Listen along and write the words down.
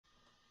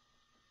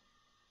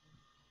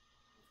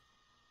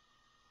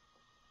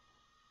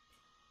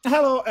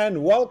Hello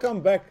and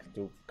welcome back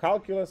to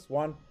Calculus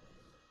 1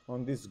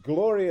 on this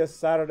glorious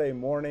Saturday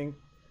morning.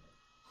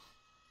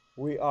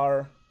 We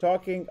are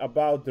talking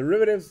about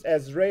derivatives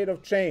as rate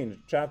of change,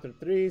 chapter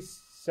 3,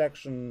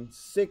 section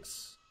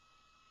 6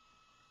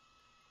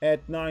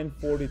 at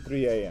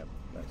 9:43 a.m.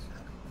 Nice.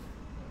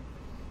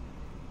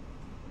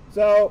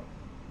 So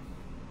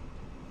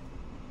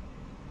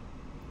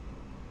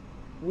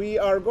we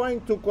are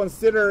going to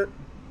consider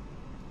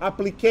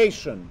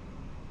application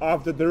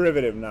of the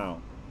derivative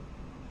now.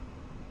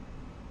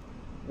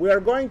 We are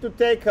going to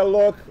take a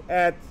look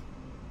at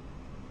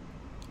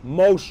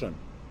motion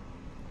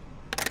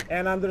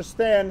and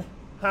understand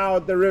how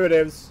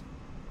derivatives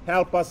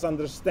help us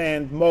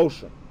understand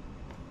motion.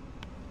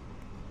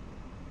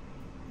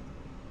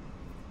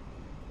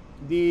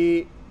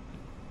 The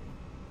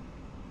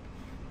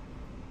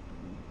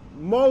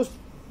most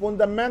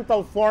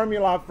fundamental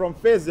formula from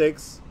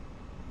physics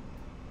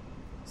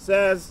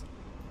says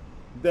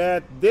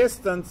that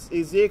distance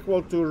is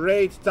equal to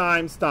rate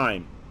times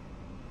time.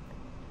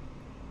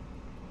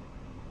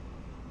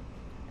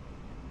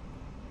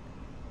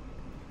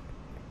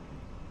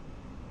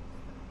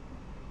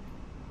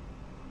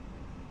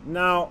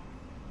 Now,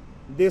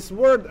 this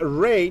word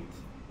rate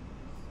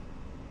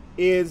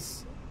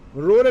is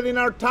rooted in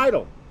our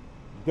title,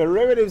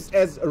 derivatives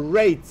as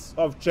rates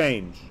of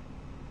change.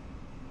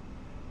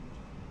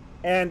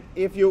 And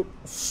if you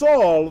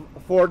solve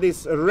for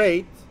this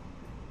rate,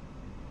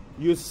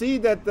 you see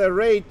that the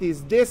rate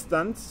is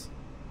distance,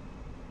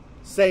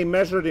 say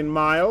measured in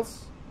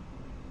miles,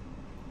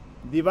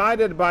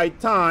 divided by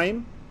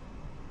time,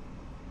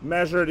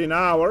 measured in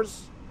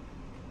hours.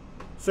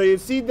 So you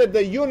see that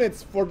the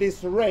units for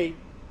this rate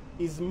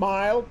is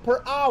mile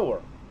per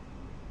hour.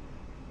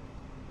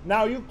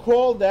 Now you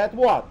call that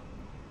what?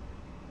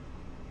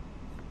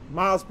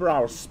 Miles per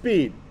hour,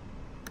 speed.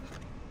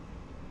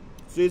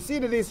 So you see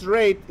that this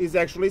rate is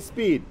actually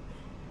speed.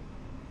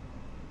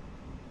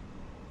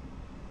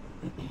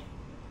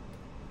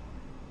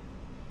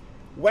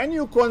 When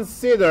you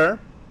consider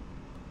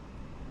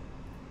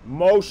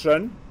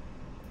motion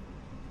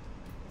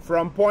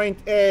from point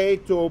A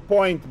to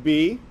point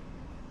B,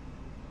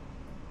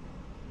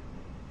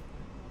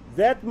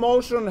 that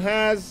motion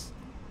has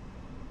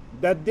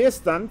the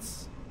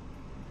distance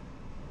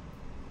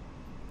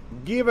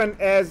given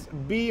as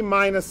b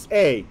minus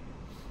a.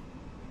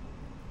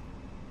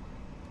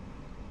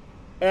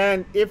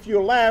 And if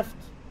you left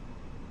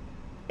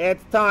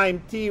at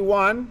time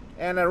t1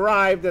 and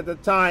arrived at the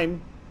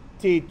time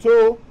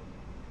t2,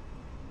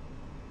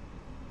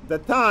 the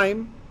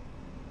time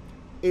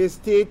is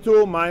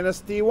t2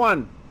 minus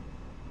t1.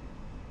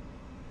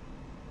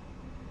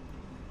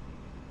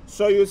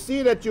 So you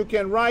see that you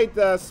can write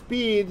the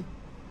speed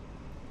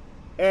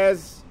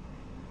as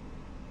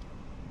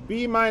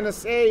b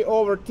minus a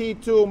over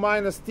t2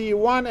 minus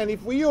t1. And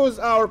if we use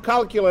our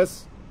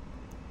calculus,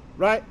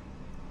 right,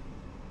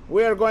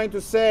 we are going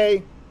to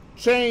say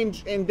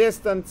change in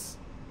distance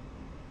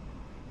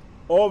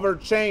over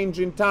change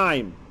in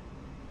time.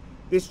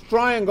 This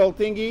triangle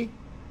thingy,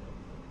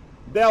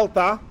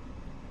 delta,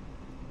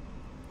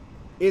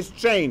 is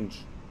change.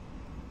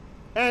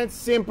 And it's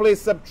simply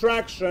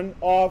subtraction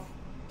of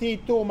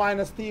T2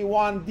 minus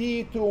T1,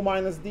 D2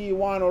 minus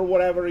D1, or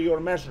whatever you're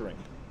measuring.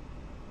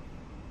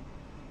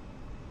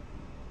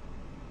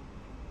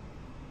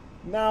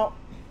 Now,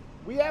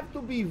 we have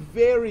to be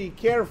very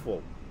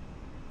careful.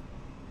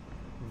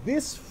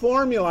 This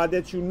formula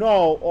that you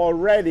know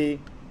already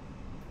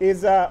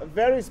is a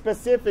very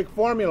specific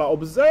formula.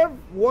 Observe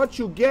what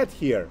you get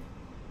here.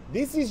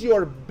 This is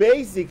your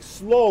basic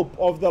slope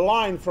of the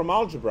line from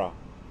algebra.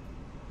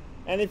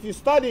 And if you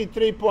study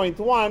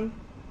 3.1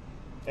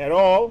 at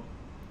all,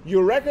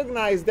 you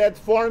recognize that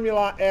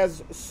formula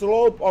as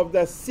slope of the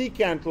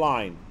secant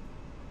line.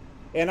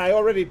 And I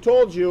already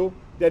told you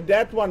that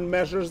that one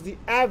measures the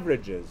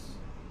averages.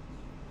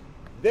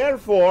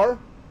 Therefore,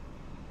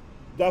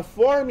 the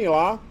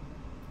formula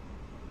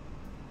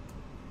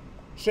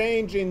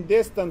change in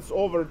distance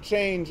over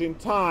change in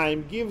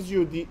time gives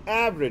you the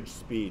average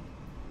speed.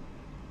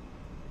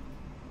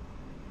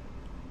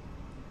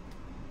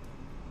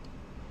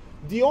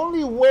 The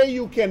only way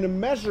you can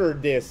measure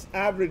this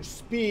average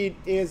speed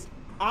is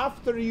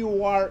after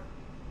you are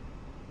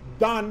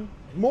done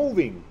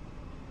moving.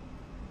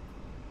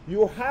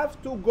 You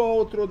have to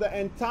go through the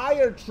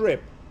entire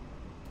trip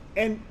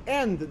and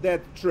end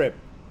that trip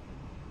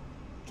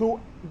to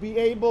be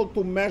able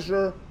to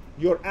measure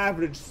your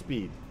average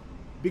speed.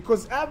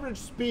 Because average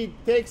speed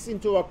takes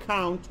into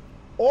account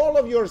all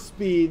of your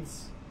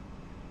speeds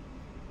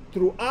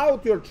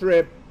throughout your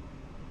trip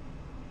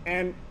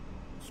and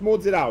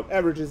smooths it out,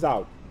 averages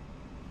out.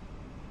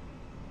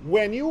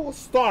 When you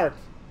start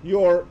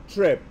your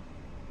trip,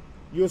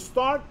 you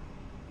start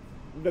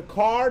the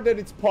car that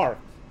it's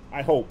parked,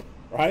 I hope,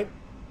 right?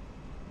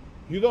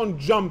 You don't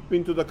jump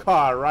into the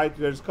car, right?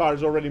 There's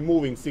cars already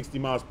moving 60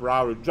 miles per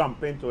hour, you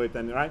jump into it,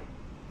 and right?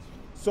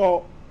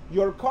 So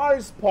your car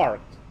is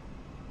parked.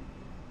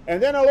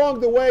 And then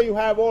along the way, you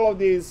have all of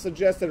these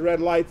suggested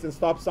red lights and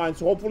stop signs.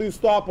 So hopefully you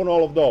stop on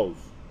all of those,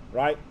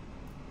 right?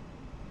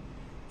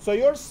 So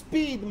your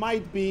speed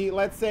might be,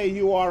 let's say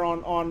you are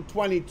on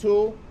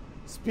 22,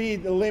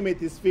 speed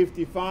limit is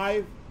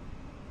 55.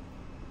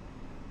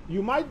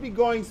 You might be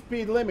going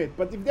speed limit,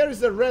 but if there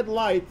is a red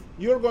light,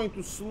 you're going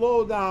to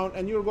slow down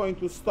and you're going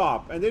to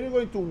stop. And then you're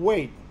going to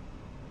wait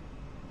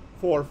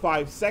for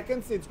 5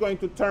 seconds. It's going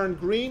to turn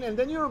green, and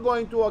then you're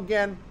going to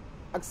again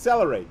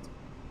accelerate.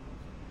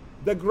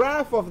 The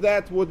graph of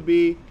that would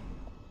be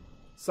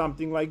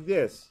something like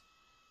this.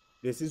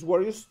 This is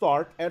where you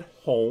start at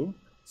home.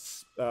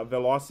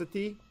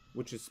 Velocity,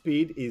 which is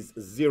speed, is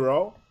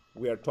 0.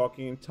 We are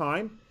talking in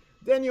time.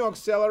 Then you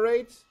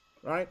accelerate,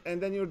 right?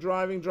 And then you're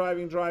driving,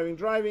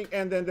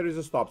 and then there is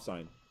a stop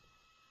sign.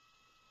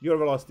 Your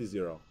velocity is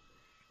 0.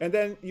 And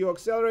then you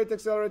accelerate.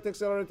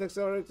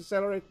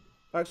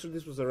 Actually,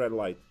 this was a red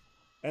light.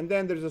 And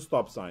then there's a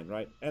stop sign,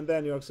 right? And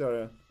then you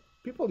accelerate.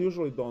 People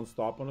usually don't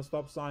stop on a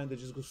stop sign. They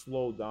just go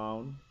slow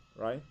down,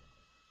 right?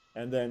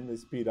 And then they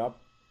speed up.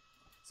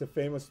 It's a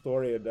famous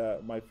story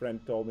that my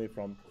friend told me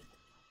from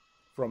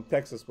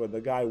Texas, where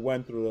the guy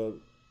went through the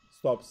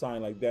stop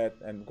sign like that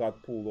and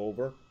got pulled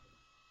over.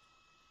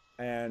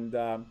 And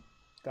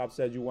cop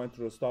said, "You went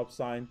through a stop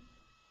sign."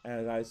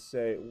 And I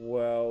say,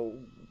 "Well,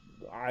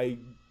 I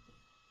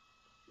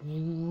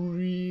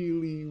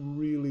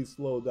really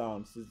slowed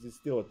down. It's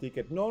still a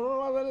ticket." No,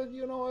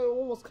 you know,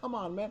 almost, come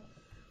on, man.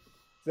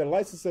 The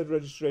license and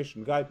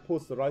registration. Guy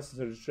puts the license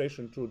and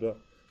registration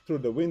through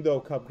the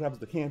window. Cop grabs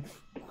the can.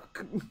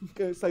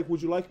 It's like,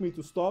 "Would you like me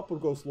to stop or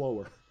go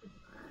slower?"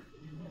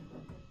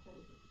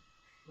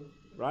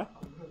 Right?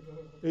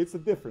 It's a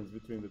difference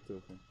between the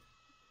two things.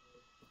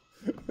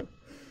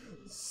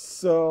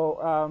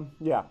 So,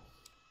 yeah.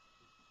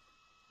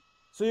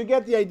 So you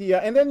get the idea.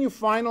 And then you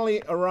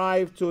finally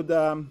arrive to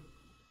the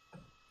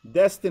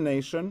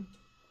destination.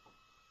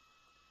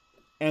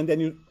 And then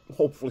you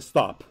hopefully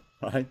stop,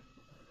 right?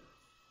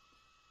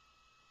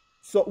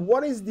 So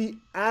what is the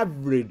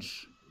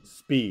average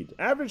speed?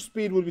 Average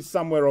speed will be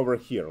somewhere over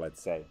here,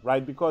 let's say,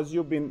 right? Because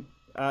you've been,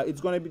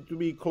 it's going to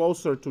be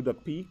closer to the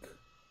peak,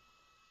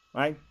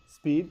 right?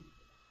 Speed.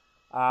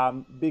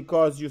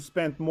 Because you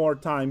spent more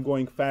time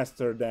going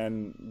faster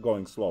than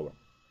going slower.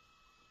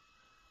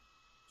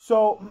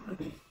 So,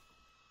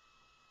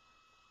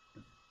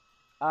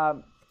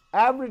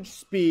 average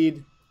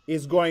speed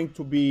is going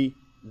to be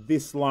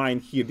this line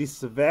here.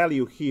 This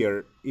value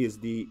here is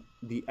the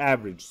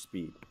average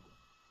speed.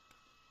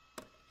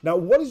 Now,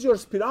 what is your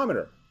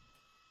speedometer?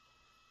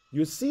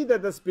 You see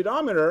that the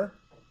speedometer,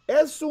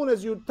 as soon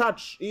as you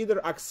touch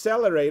either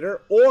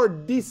accelerator or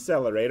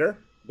decelerator,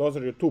 those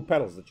are your two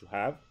pedals that you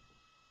have.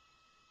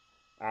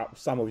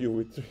 Some of you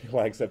with 3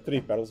 legs have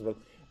 3 pedals,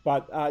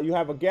 but you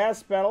have a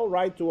gas pedal,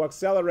 right, to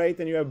accelerate,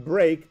 and you have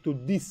brake to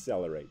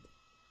decelerate.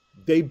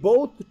 They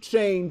both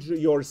change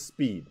your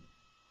speed.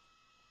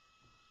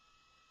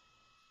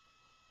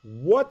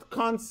 What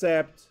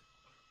concept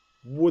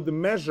would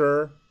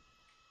measure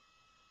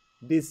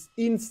this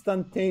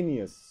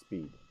instantaneous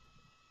speed?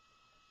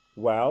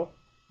 Well,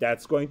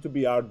 that's going to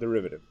be our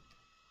derivative.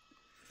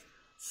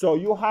 So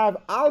you have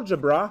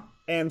algebra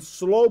and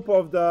slope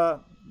of the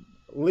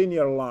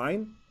linear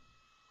line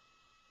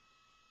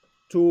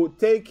to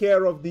take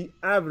care of the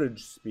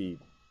average speed.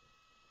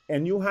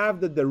 And you have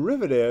the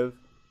derivative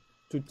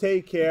to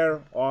take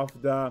care of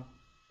the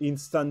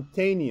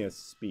instantaneous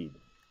speed.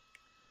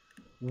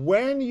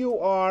 When you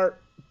are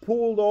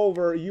pulled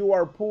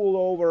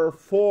over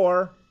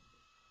for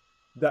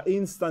the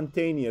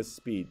instantaneous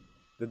speed,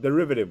 the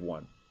derivative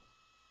one.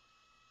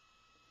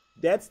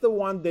 That's the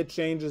one that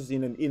changes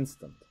in an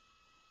instant.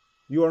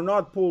 You are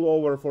not pulled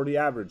over for the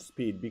average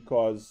speed,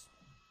 because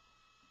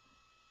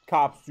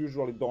cops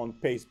usually don't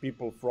pace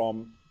people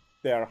from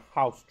their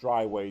house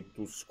driveway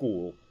to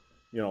school,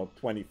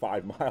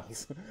 25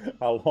 miles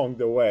along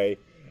the way.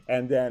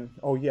 And then,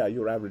 oh yeah,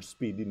 your average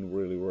speed didn't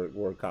really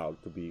work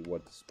out to be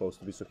what it's supposed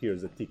to be, so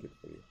here's a ticket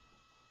for you.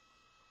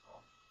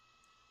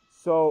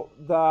 So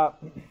the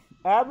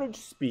average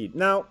speed.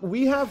 Now,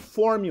 we have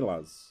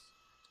formulas.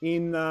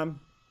 In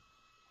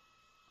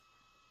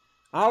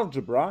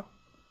algebra,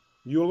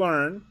 you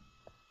learn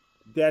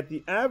that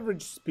the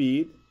average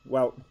speed,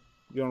 well,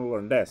 you don't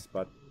learn this,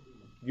 but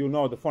you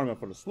know the formula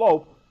for the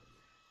slope,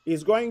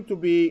 is going to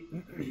be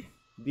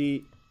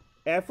the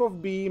f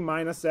of b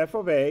minus f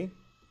of a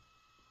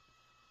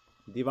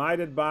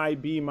divided by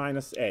b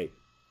minus a.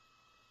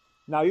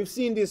 Now, you've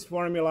seen this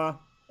formula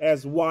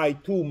as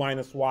y2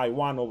 minus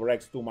y1 over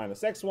x2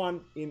 minus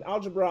x1 in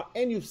algebra,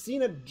 and you've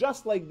seen it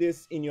just like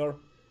this in your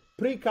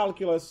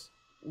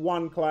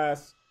Precalculus1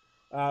 class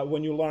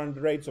when you learned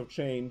rates of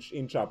change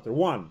in chapter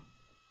 1.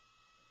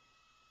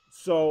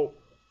 So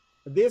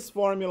this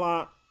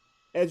formula,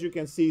 as you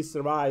can see,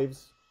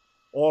 survives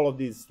all of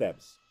these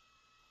steps.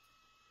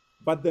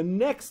 But the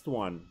next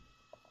one,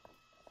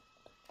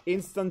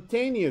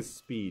 instantaneous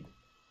speed,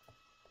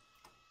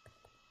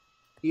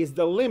 is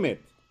the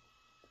limit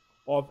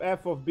of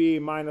f of b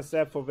minus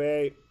f of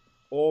a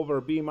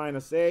over b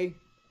minus a.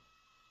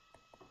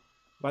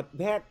 But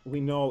that, we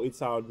know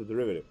it's our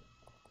derivative.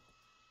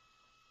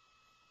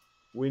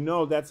 We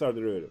know that's our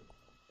derivative.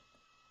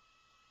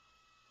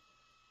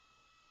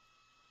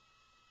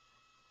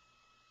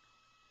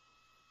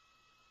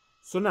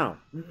 So now,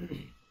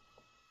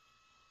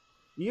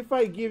 if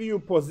I give you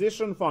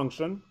position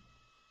function,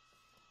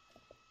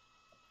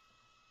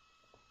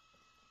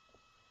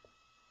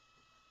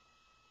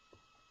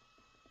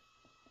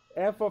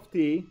 f of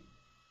t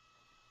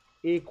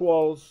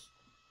equals,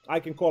 I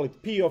can call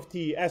it p of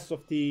t, s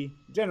of t.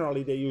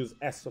 Generally, they use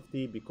s of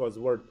t because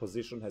the word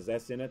position has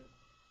s in it.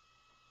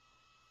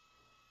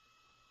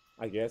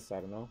 I guess,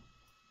 I don't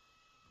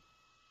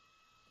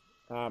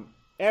know.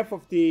 F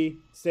of t,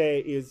 say,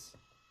 is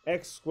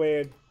x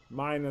squared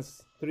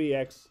minus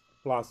 3x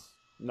plus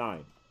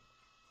 9.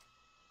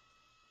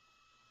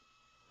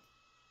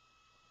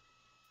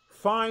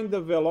 Find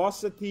the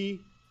velocity,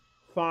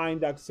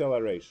 find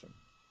acceleration.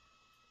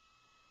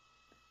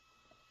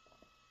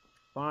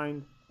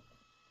 Find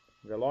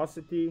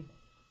velocity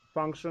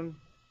function,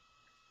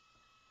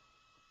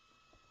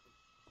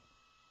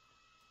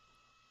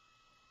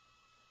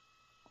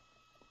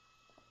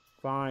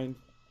 find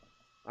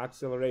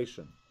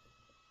acceleration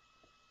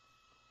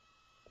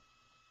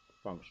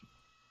function.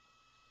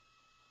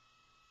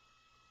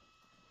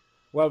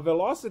 Well,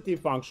 velocity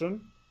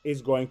function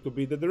is going to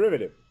be the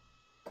derivative,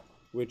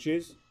 which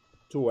is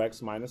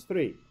 2x minus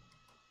 3.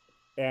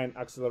 And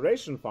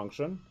acceleration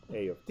function,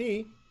 a of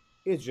t,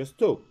 is just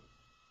 2.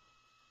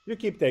 You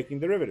keep taking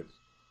derivatives.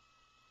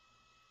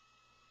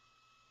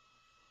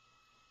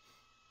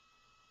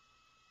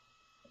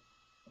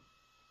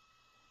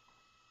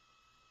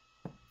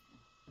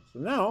 So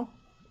now,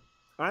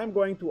 I'm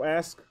going to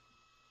ask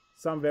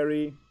some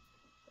very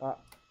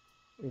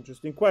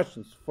interesting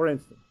questions. For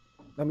instance,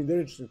 I mean, they're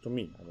interesting to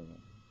me. I don't know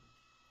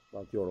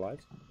about your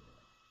lives.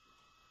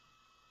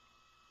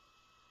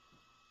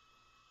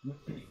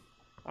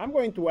 I'm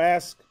going to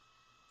ask,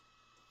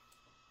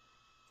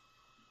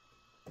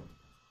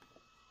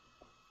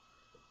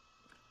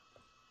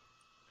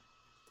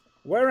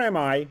 where am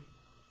I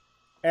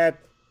at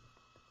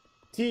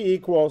t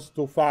equals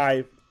to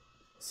 5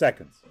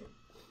 seconds?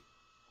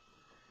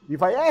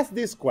 If I ask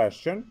this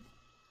question,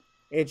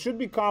 it should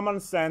be common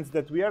sense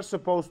that we are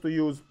supposed to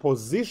use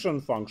position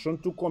function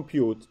to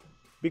compute,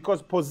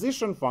 because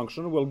position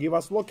function will give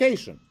us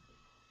location.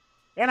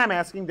 And I'm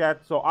asking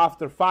that so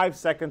after 5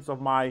 seconds of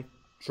my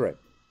trip.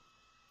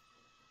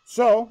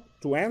 So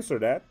to answer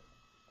that,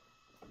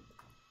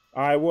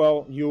 I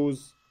will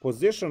use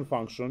position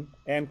function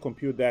and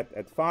compute that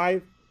at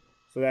 5.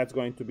 So that's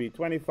going to be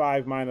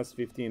 25 minus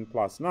 15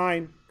 plus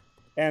 9.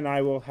 And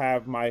I will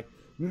have my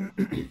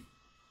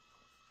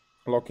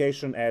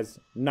location as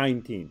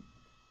 19.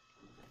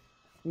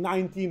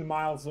 19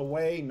 miles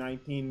away,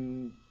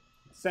 19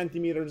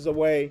 centimeters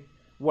away,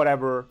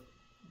 whatever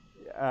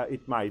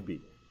it might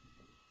be.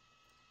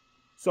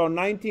 So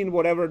 19,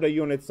 whatever the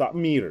units are,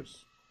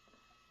 meters.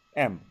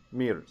 M,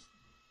 meters.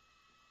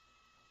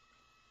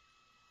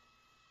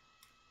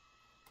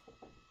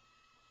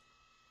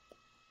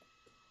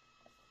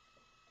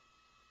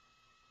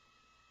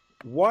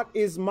 What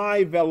is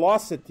my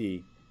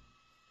velocity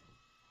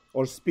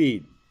or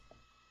speed?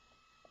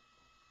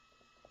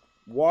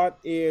 What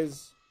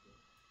is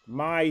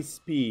my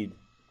speed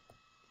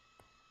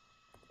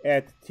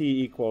at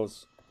t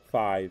equals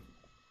 5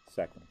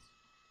 seconds?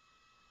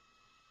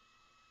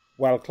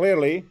 Well,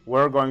 clearly,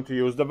 we're going to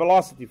use the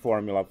velocity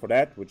formula for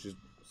that, which is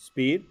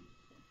speed.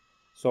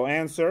 So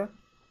answer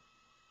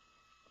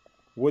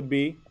would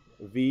be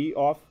v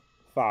of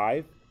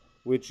 5,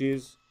 which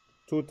is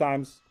 2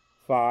 times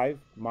 5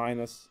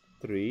 minus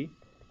 3,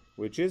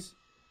 which is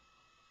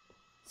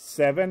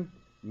 7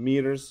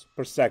 meters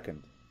per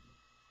second.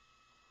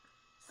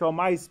 So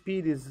my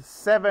speed is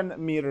 7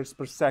 meters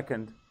per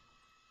second,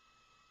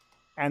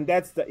 and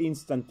that's the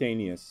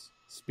instantaneous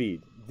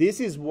speed. This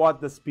is what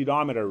the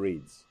speedometer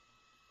reads.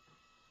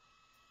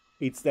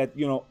 It's that,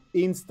 you know,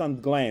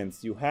 instant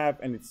glance you have,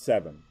 and it's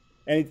 7.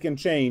 And it can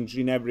change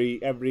in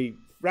every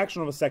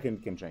fraction of a second.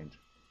 It can change.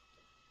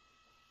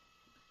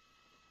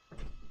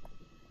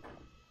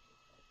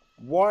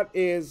 What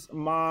is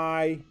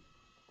my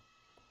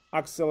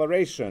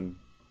acceleration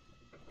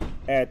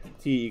at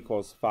t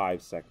equals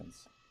 5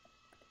 seconds?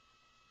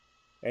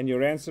 And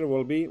your answer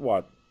will be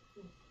what?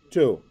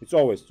 2. It's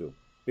always 2,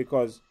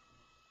 because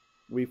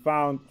we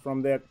found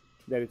from that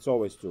it's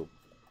always 2.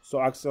 So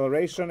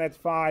acceleration at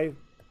 5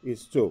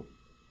 is 2.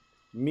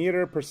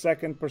 Meter per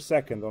second,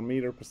 or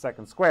meter per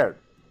second squared.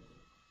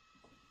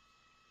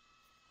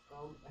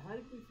 How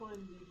did we find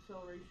the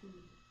acceleration?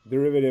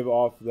 Derivative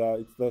of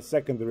it's the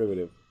second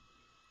derivative.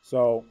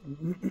 So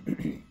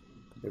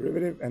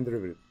derivative and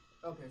derivative.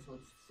 Okay, so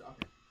it's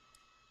okay.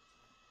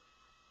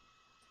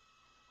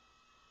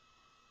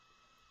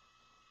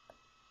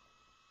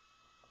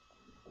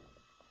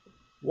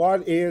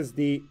 What is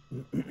the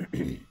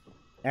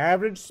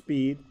average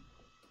speed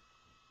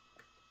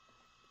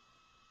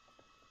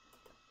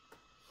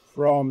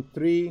from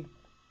 3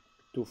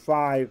 to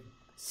 5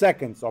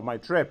 seconds of my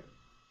trip?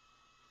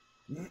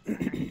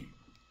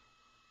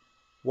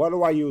 What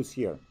do I use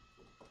here?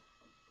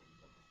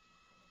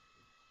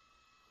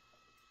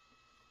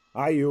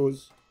 I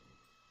use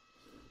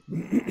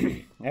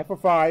f of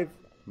 5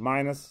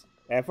 minus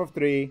f of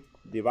 3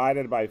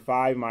 divided by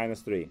 5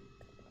 minus 3.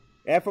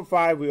 f of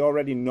 5 we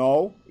already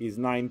know is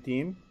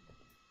 19,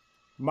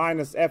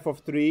 minus f of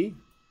 3,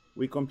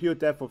 we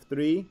compute f of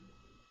 3,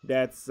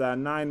 that's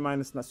 9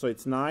 minus 9, so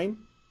it's 9,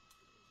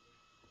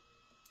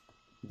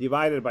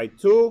 divided by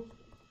 2,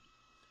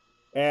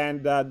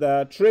 and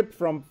the trip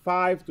from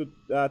 3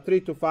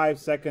 to 5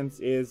 seconds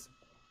is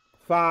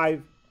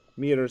 5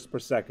 meters per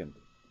second.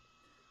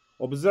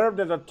 Observe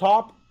that the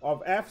top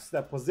of f's,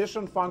 the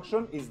position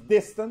function, is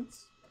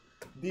distance,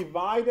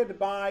 divided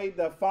by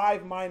the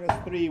 5 minus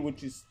 3,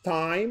 which is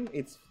time.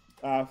 It's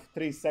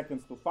 3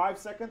 seconds to 5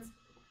 seconds.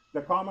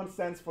 The common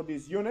sense for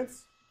these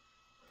units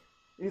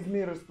is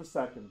meters per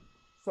second.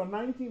 So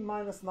 19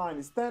 minus 9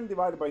 is 10,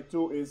 divided by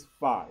 2 is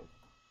 5.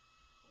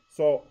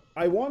 So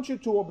I want you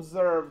to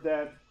observe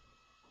that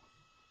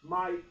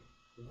my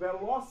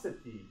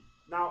velocity,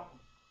 now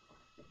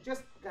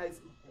just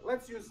guys,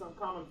 let's use some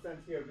common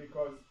sense here,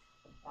 because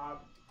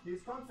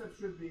this concept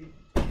should be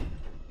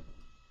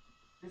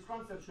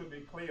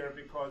clear,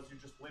 because you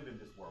just live in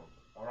this world,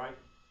 all right?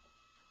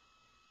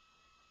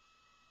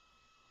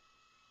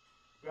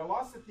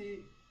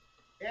 Velocity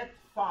at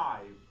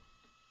 5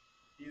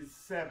 is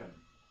 7.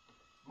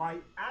 My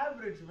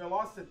average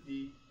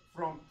velocity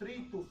from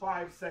 3 to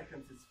 5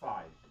 seconds is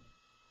 5.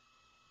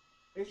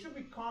 It should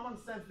be common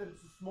sense that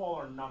it's a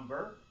smaller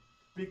number,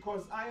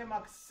 because I am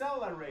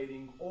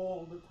accelerating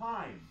all the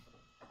time.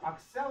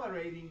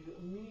 Accelerating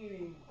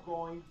meaning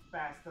going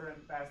faster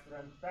and faster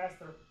and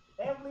faster.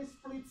 Every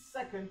split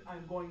second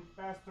I'm going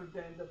faster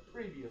than the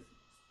previous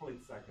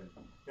split second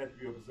that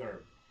we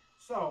observed.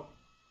 So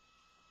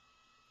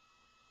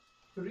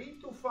 3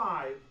 to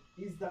 5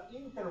 is the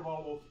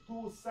interval of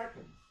 2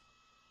 seconds.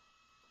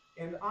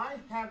 And I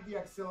have the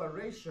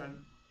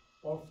acceleration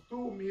of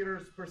 2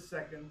 meters per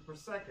second per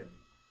second.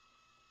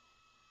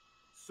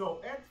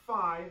 So at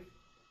 5,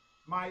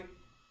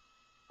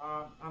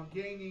 I'm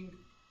gaining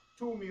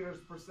 2 meters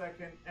per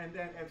second, and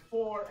then at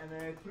 4, and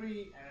then at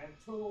 3, and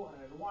at 2,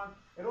 and at 1.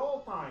 At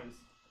all times,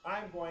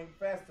 I'm going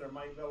faster.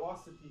 My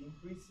velocity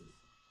increases.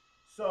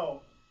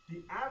 So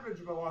the average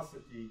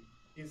velocity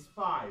is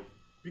 5,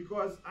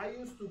 because I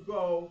used to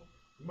go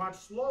much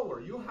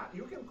slower. You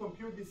can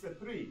compute this at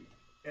 3.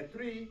 At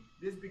 3,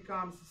 this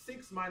becomes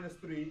 6 minus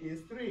 3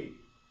 is 3.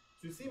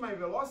 So you see my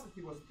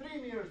velocity was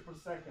 3 meters per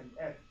second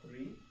at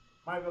 3.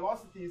 My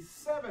velocity is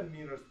 7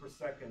 meters per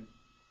second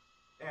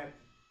at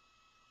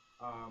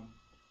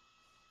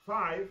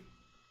 5.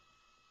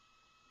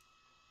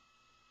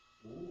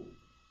 Ooh,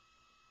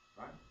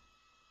 right?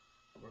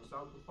 Works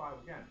out to 5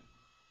 again.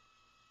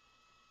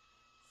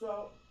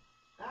 So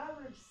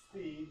average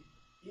speed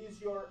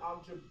is your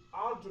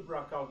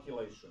algebra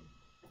calculation.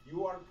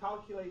 You are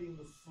calculating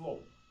the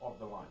slope of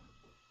the line.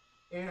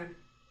 And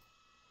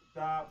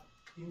the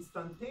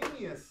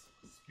instantaneous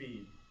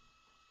speed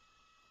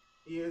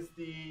is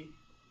the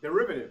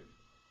derivative,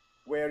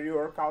 where you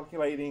are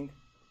calculating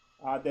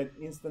that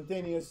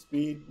instantaneous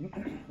speed,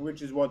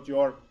 which is what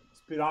your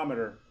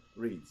speedometer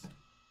reads.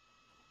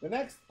 The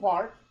next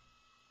part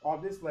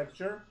of this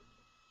lecture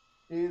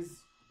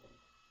is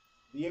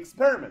the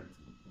experiment.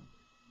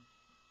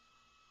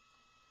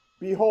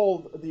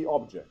 Behold the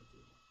object,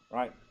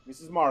 right? This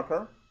is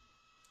marker,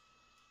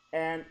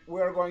 and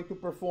we're going to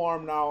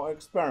perform now an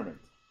experiment.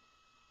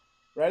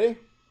 Ready?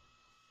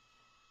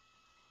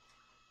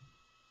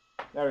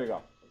 There we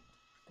go.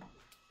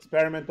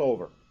 Experiment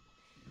over.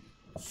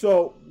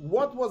 So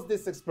what was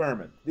this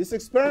experiment? This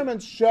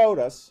experiment showed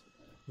us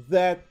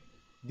that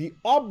the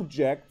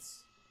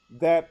objects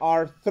that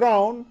are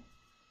thrown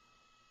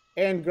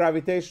in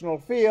gravitational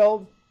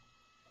field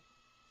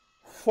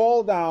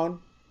fall down,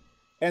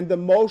 and the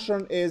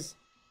motion is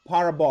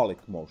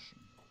parabolic motion.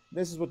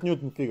 This is what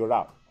Newton figured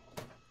out.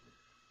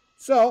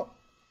 So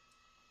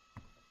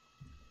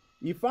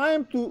if I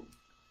am to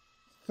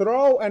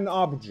throw an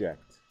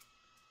object,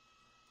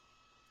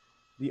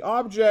 the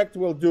object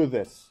will do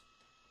this.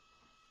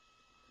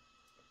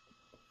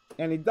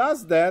 And it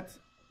does that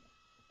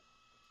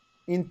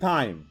in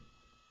time.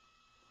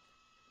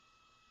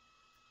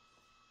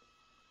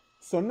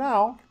 So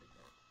now,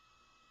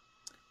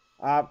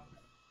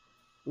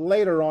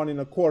 later on in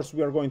the course,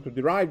 we are going to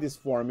derive these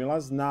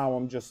formulas. Now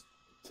I'm just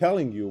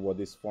telling you what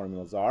these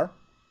formulas are.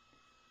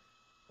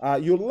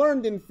 You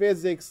learned in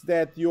physics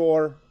that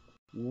your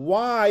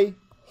y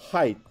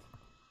height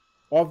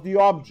of the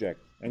object,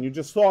 and you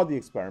just saw the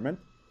experiment,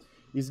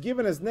 is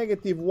given as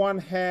negative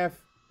 1/2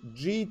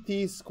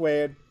 gt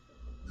squared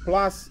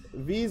plus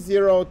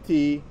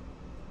v0t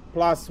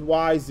plus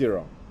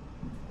y0.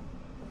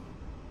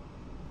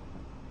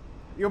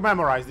 You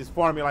memorize this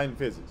formula in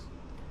physics.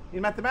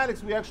 In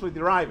mathematics, we actually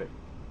derive it.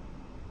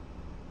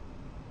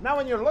 Now,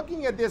 when you're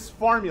looking at this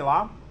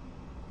formula,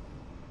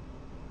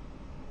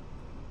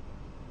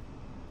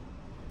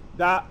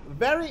 the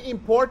very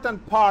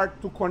important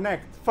part to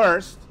connect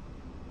first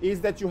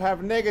is that you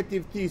have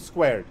negative t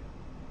squared.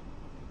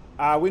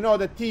 We know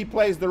that t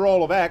plays the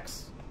role of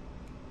x.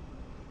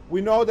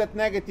 We know that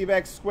negative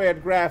x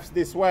squared graphs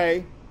this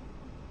way,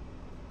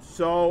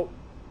 so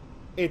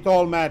it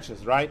all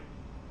matches, right?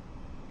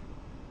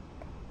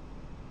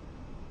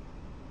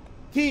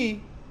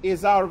 T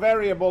is our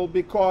variable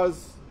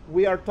because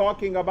we are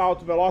talking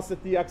about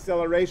velocity,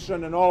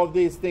 acceleration, and all of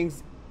these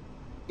things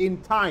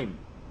in time.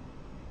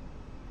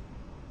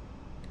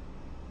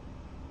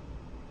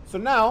 So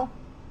now,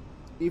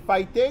 if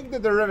I take the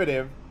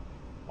derivative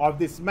of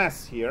this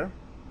mess here,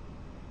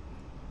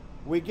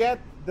 we get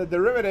the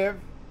derivative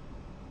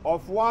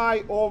of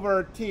y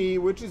over t,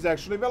 which is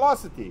actually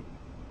velocity.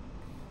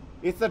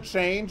 It's a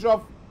change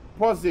of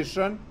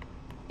position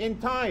in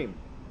time.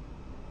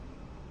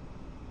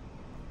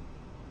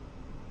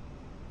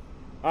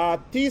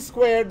 T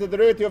squared, the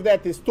derivative of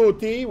that is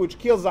 2t, which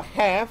kills a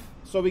half,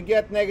 so we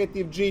get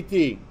negative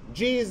gt.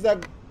 G is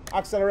the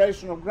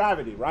acceleration of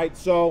gravity, right?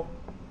 So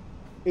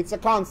it's a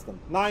constant,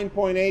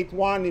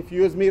 9.81 if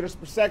you use meters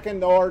per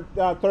second, or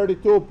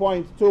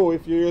 32.2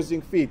 if you're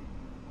using feet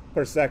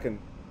per second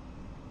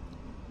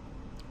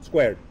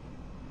squared.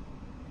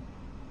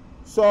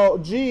 So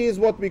G is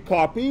what we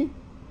copy,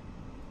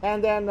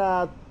 and then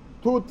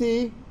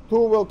 2t, 2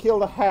 will kill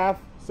the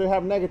half, so you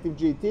have negative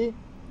gt,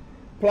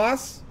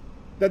 plus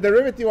the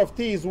derivative of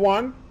t is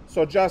 1,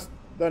 so just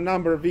the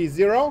number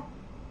v0,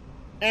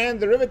 and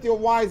derivative of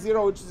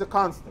y0, which is a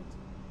constant.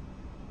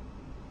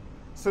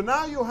 So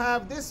now you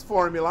have this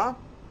formula,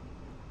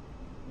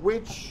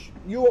 which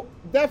you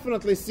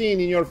definitely seen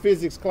in your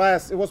physics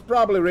class. It was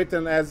probably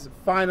written as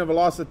final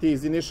velocity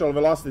is initial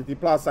velocity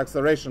plus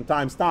acceleration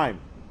times time.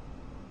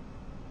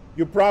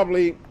 You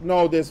probably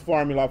know this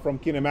formula from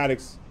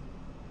kinematics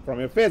from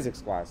your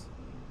physics class.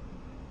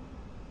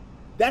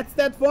 That's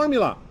that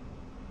formula.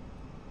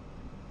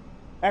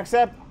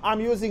 Except I'm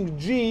using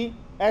g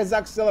as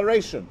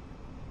acceleration.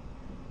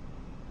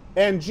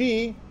 And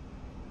g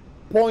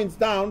points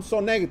down, so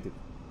negative.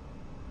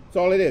 That's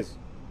all it is.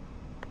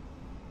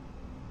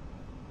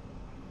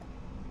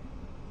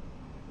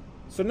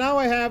 So now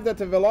I have that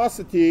the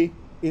velocity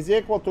is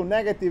equal to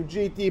negative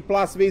gt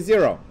plus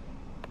v0.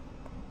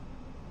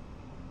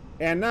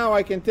 And now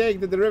I can take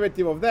the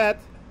derivative of that,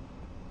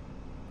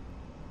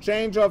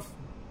 change of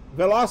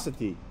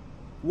velocity.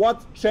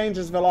 What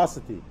changes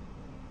velocity?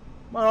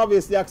 Well,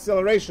 obviously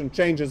acceleration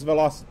changes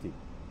velocity,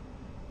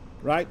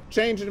 right?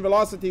 Change in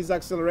velocity is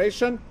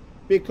acceleration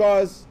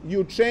because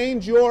you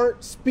change your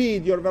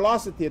speed, your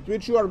velocity at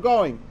which you are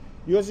going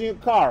using a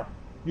car.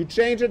 You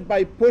change it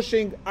by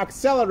pushing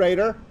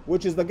accelerator,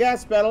 which is the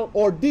gas pedal,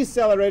 or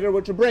decelerator,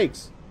 which are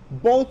brakes.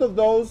 Both of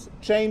those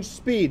change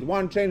speed.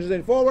 One changes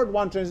it forward,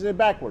 one changes it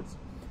backwards.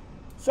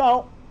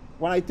 So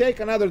when I take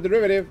another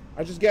derivative,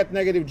 I just get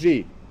negative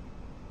g.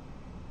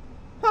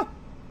 Huh.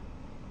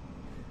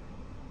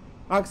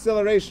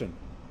 Acceleration,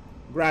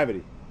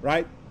 gravity,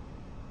 right?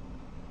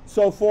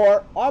 So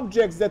for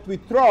objects that we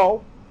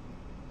throw,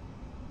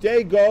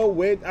 they go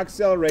with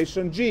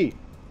acceleration g,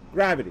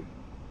 gravity.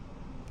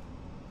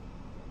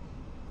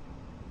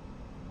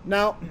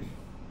 Now,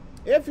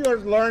 if you're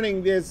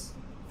learning these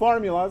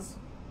formulas,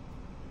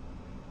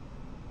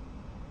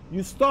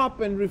 you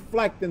stop and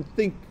reflect and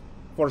think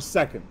for a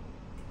second.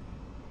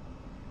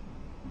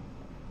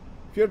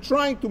 If you're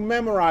trying to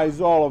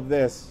memorize all of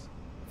this,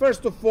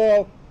 first of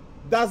all,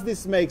 does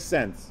this make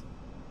sense?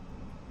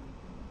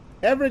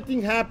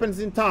 Everything happens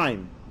in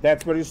time.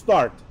 That's where you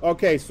start.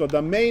 Okay, so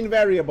the main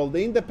variable,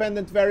 the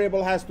independent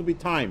variable, has to be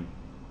time.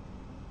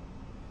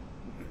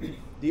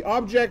 The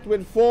object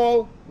will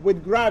fall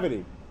with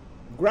gravity.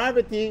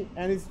 Gravity,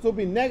 and it's to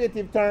be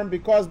negative term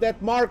because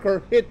that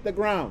marker hit the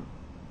ground.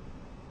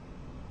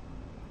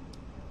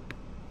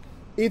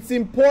 It's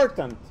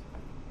important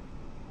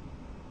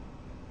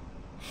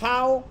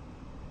how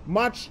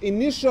much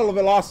initial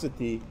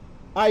velocity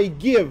I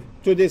give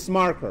to this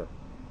marker,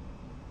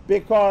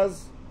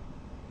 because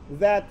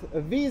that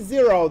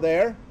v0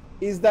 there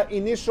is the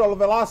initial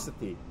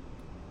velocity.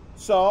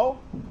 So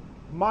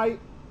my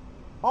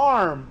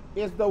arm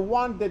is the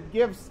one that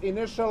gives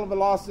initial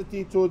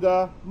velocity to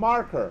the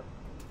marker.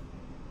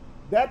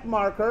 That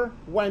marker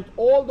went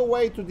all the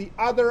way to the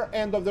other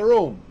end of the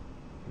room.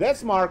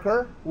 This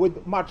marker,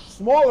 with much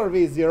smaller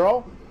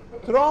v0,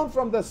 thrown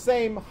from the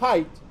same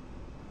height,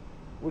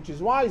 which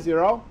is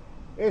y0,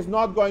 is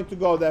not going to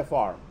go that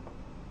far.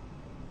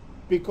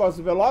 Because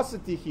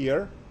velocity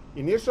here,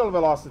 initial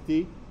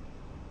velocity,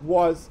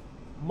 was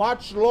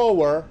much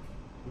lower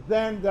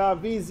than the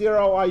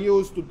v0 I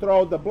used to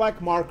throw the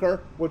black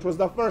marker, which was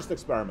the first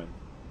experiment.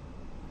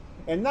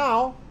 And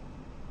now,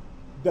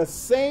 the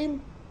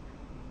same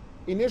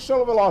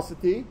initial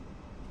velocity,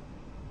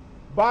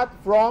 but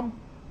from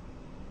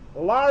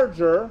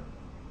larger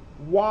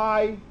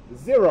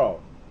y0.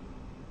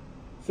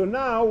 So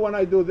now, when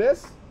I do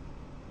this,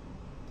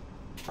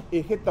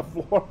 it hit the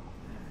floor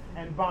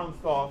and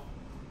bounced off.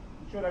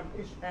 It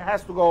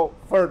has to go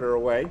further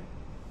away.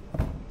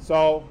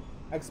 So,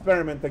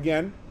 experiment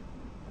again.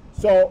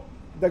 So,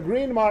 the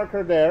green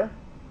marker there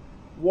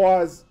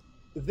was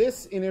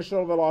this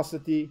initial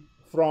velocity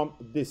from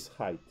this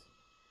height.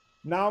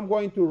 Now I'm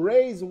going to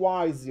raise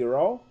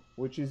y0,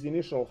 which is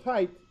initial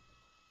height,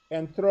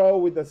 and throw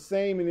with the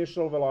same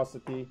initial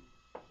velocity,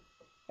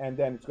 and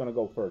then it's going to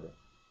go further.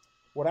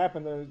 What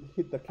happened? It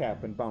hit the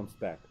cap and bounced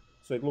back.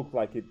 So it looked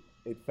like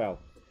it fell.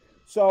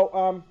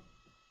 So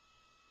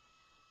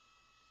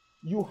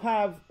you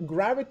have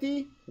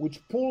gravity,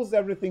 which pulls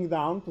everything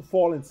down to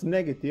fall, it's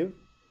negative.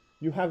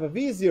 You have a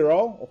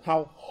V0, of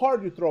how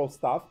hard you throw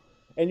stuff,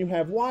 and you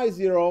have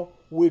Y0,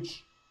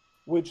 which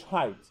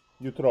height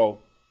you throw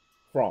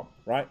from,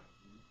 right?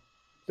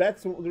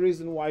 That's the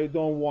reason why you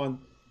don't want,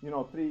 you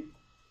know, 3.5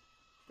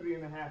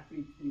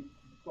 feet,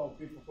 12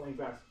 feet for playing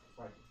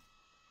basketball, right?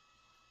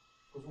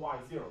 Because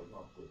Y0 is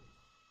not good.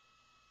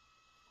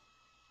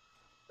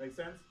 Make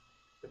sense?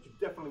 But you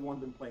definitely want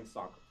them playing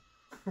soccer.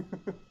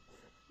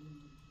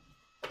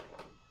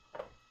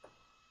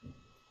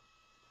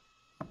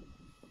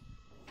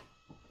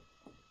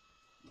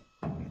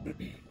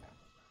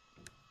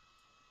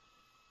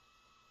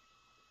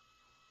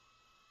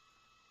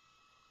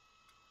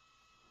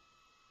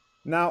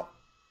 Now,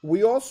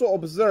 we also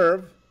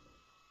observe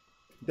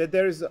that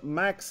there is a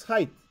max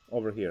height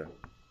over here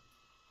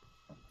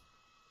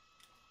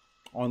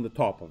on the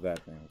top of that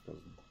thing,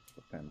 because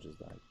the pen just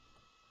died.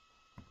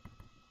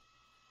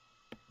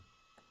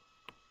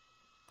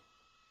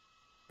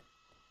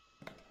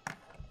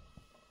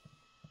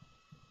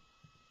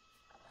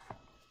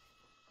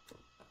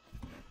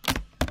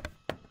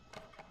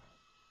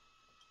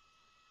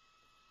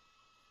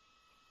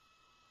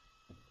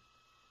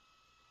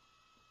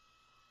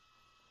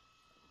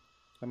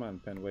 Come on,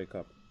 pen, wake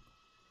up.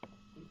 I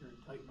think you're in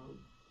tight mode.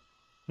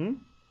 Hmm?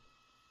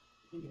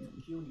 I think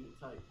it's queuing you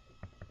tight.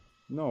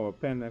 No, a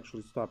pen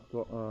actually stopped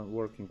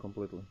working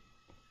completely.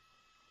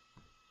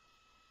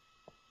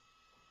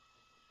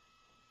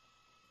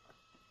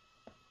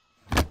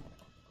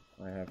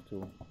 I have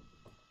to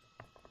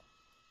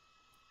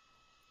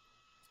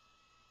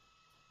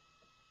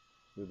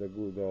do the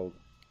good old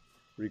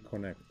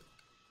reconnect.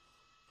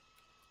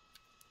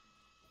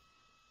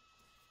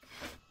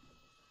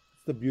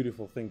 It's the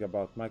beautiful thing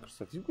about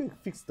Microsoft. You can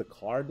fix the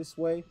car this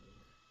way.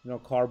 You know,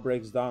 car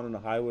breaks down on the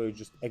highway, you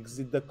just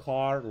exit the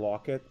car,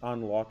 lock it,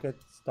 unlock it,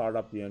 start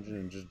up the engine,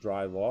 and just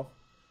drive off.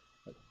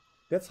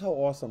 That's how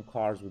awesome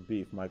cars would be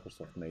if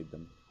Microsoft made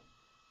them.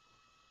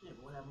 Yeah,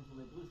 but what happens when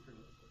they blue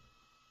screen?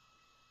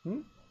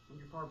 Hmm? When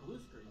your car blue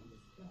screens?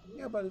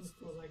 Yeah, but it's...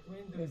 For like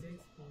Windows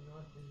XP,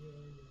 not the new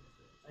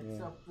Windows.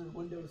 Except the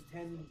Windows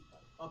 10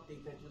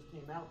 update that just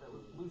came out that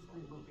was blue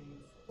screen looping.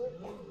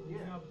 Really?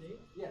 Yeah. Update?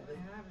 Yeah, the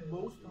I haven't.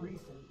 most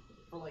recent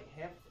for like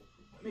half.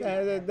 maybe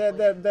Yeah, not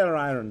half, they'll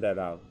iron that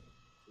out.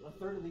 a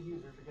third of the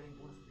users are getting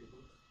blue screen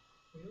loops.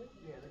 Really?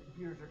 Yeah, the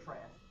computers are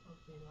trash.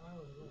 Okay, no, I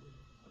was looking.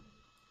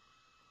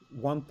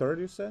 1/3,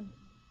 you said?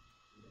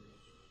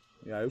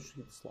 Yeah, you should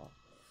get the slot.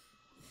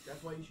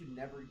 That's why you should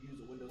never use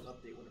a Windows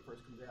update when it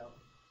first comes out.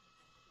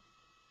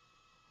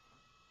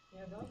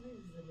 Yeah, the update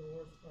is the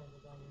worst part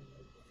about Windows.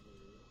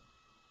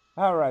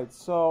 All right,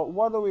 so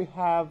what do we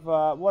have?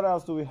 What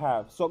else do we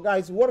have? So,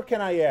 guys, what can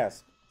I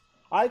ask?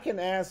 I can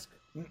ask,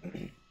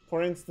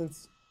 for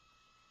instance,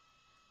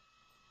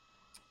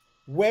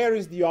 where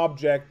is the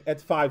object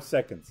at 5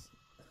 seconds?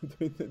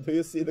 Do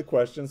you see the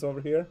questions over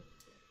here?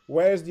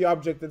 Where is the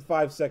object at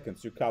 5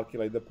 seconds? You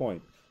calculate the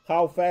point.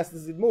 How fast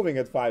is it moving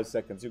at 5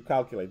 seconds? You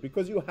calculate.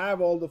 Because you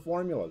have all the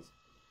formulas.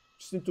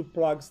 Just need to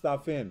plug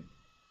stuff in.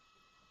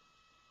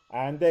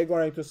 And they're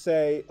going to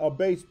say a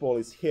baseball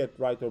is hit,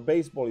 right? Or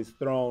baseball is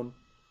thrown,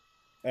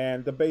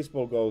 and the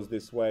baseball goes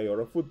this way, or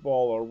a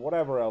football, or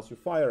whatever else. You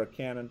fire a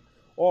cannon.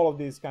 All of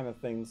these kind of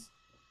things,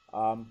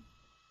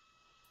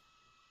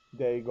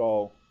 they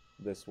go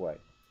this way.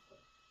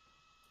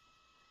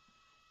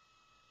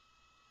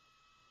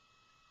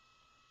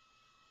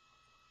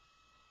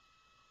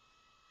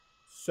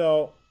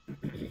 So,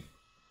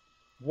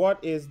 what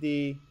is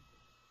the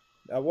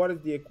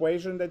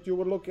equation that you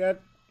would look at?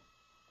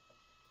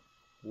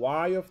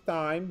 Y of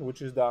time,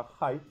 which is the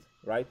height,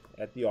 right,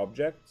 at the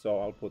object. So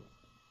I'll put,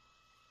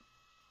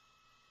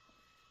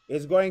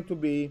 is going to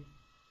be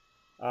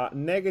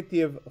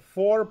negative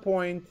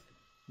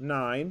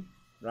 4.9,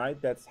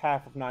 right? That's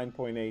half of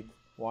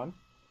 9.81.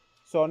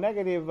 So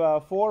negative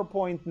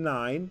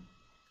 4.9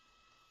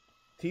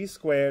 t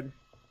squared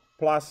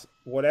plus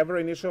whatever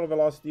initial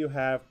velocity you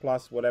have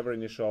plus whatever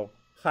initial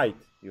height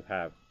you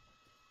have.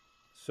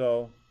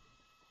 So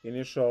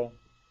initial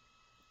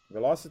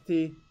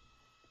velocity,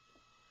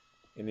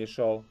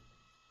 initial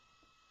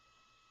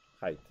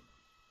height.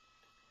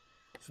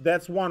 So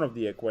that's one of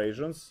the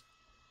equations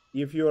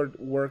if you're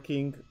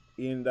working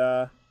in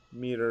the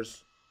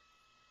meters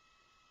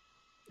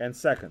and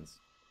seconds.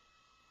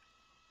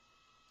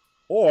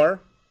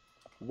 Or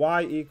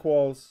y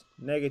equals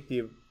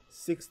negative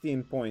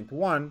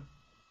 16.1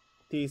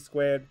 t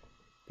squared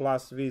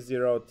plus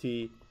v0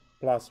 t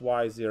plus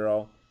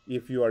y0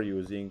 if you are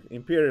using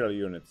imperial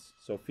units,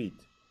 so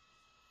feet.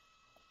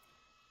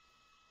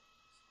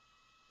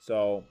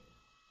 So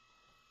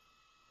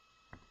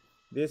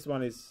this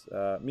one is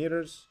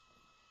meters,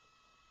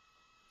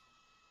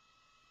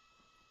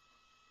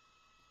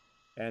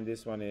 and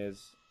this one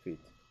is feet.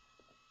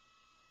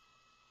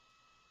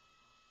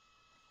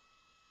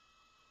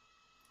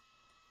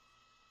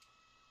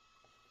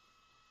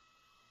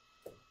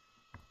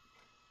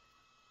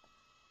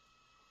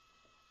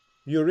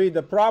 You read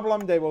the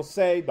problem, they will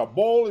say the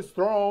ball is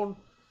thrown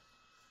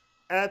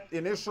at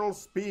initial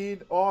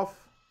speed of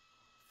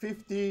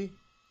 50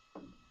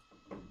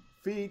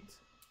 feet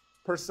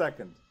per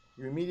second.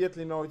 You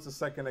immediately know it's a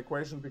second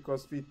equation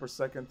because feet per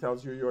second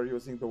tells you you're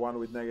using the one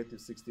with negative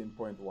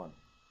 16.1.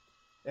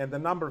 And the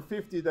number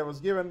 50 that was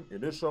given,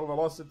 initial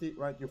velocity,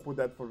 right, you put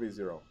that for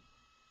V0.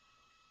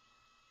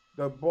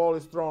 The ball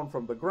is thrown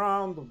from the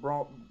ground, the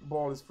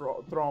ball is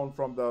thrown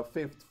from the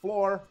 5th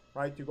floor,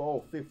 right? You go,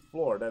 oh, 5th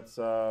floor, that's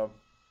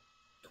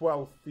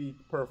 12 feet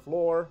per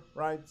floor,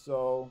 right?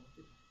 So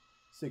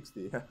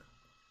 60.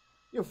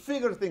 You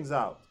figure things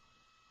out.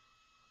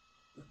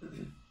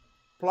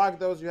 Plug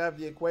those, you have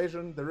the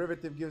equation,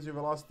 derivative gives you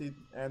velocity,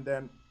 and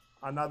then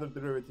another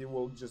derivative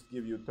will just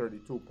give you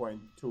 32.2,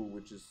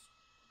 which is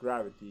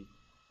gravity,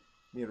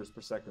 meters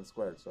per second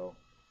squared. So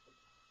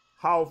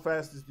how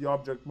fast is the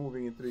object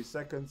moving in 3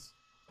 seconds?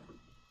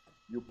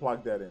 You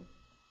plug that in.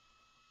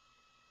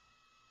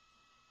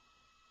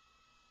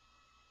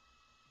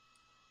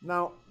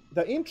 Now,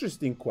 the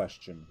interesting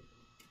question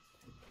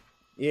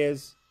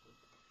is,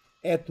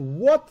 at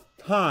what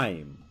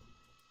time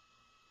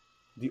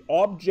the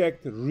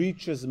object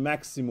reaches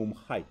maximum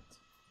height?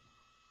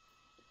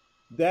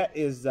 That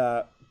is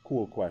a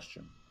cool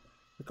question.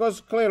 Because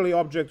clearly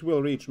object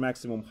will reach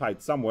maximum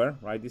height somewhere,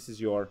 right? This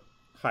is your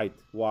height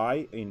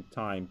y in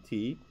time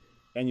t,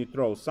 and you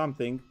throw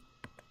something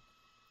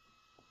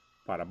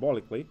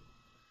parabolically.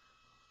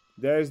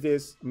 There is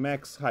this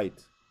max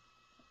height.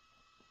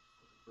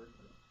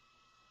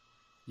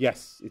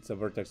 Yes, it's a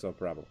vertex of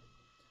parabola.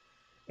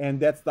 And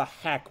that's the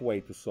hack way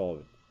to solve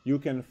it. You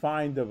can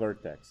find the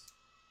vertex.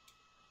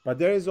 But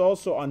there is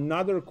also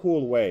another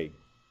cool way.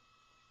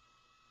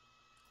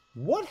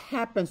 What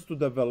happens to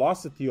the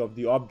velocity of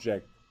the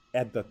object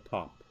at the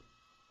top?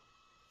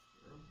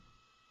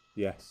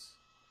 Yes.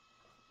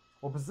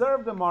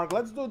 Observe the mark.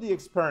 Let's do the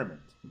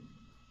experiment.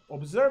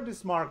 Observe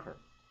this marker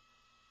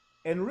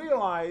and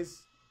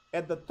realize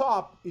at the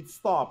top it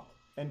stopped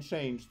and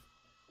changed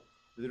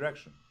the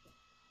direction.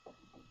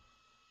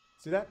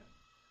 See that?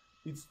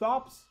 It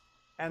stops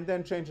and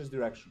then changes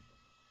direction.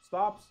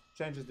 Stops,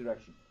 changes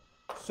direction.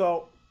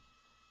 So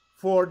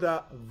for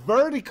the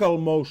vertical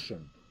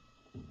motion,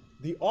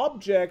 the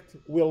object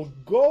will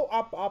go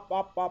up, up,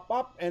 up, up,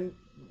 up, and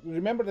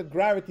remember that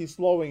gravity is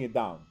slowing it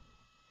down.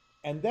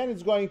 And then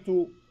it's going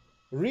to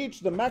reach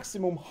the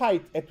maximum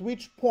height, at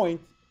which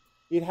point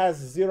it has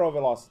 0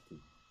 velocity.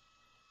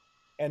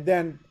 And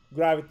then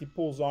gravity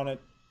pulls on it,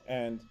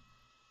 and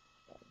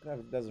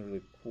gravity doesn't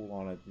really pull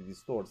on it, it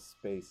distorts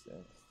space,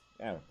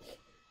 and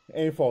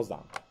it falls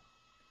down.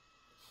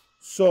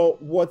 So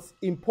what's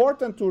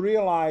important to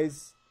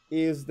realize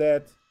is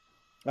that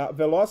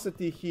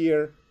velocity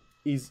here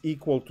is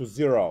equal to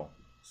 0.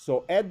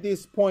 So at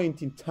this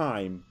point in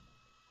time,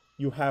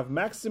 you have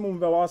maximum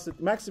velocity,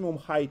 maximum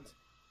height,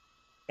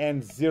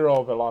 and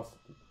 0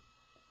 velocity.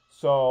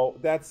 So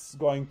that's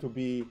going to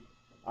be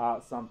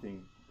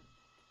something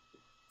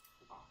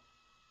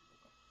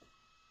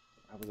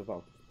I was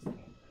about to say.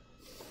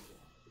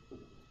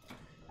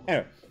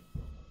 Anyway.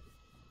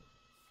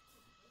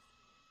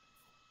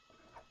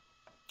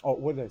 Oh,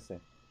 what did I say?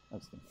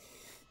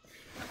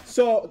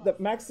 So the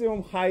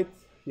maximum height,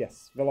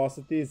 yes,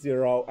 velocity is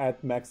 0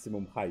 at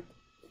maximum height.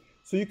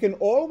 So you can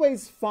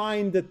always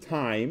find the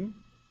time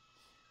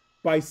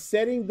by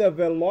setting the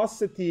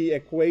velocity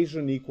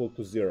equation equal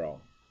to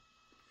 0.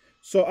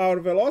 So our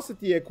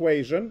velocity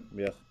equation,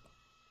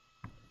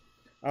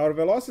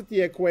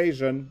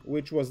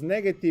 which was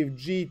negative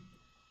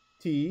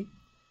gt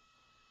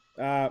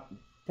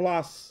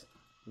plus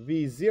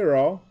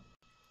v0,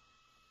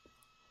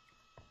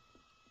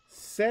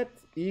 set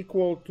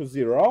equal to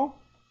 0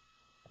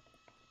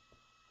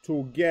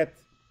 to get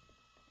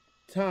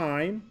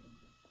time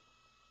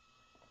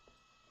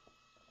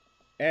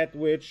at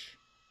which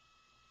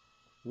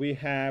we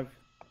have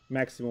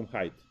maximum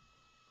height.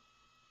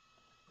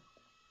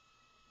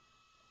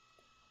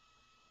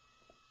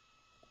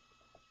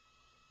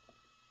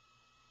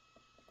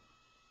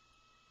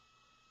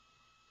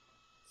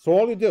 So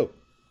all you do.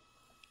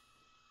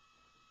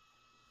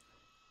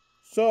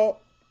 So,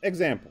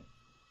 example.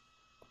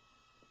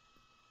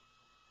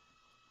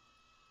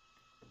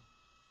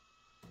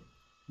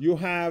 You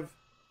have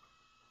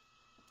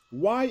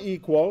y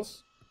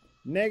equals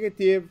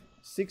negative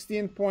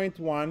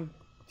 16.1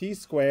 t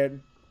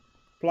squared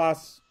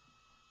plus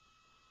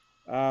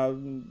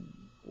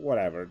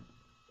whatever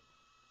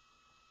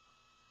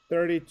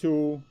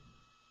 32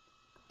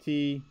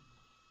 t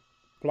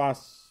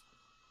plus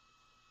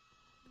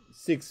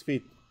 6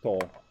 feet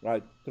tall,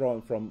 right?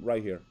 Thrown from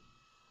right here.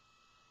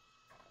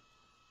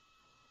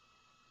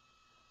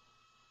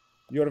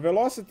 Your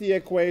velocity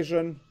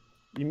equation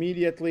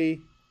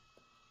immediately,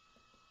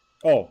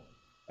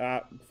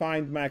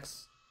 find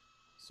max,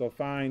 so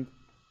find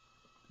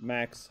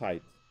max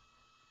height.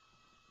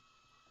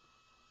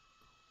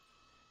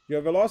 Your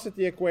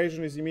velocity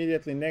equation is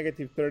immediately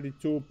negative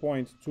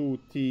 32.2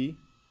 t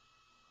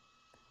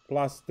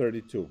plus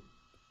 32.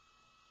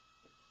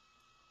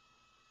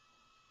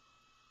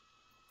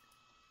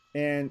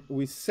 And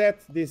we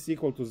set this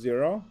equal to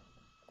 0.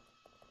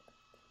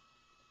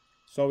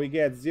 So we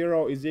get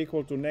 0 is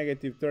equal to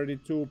negative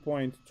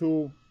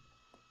 32.2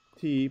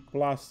 t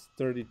plus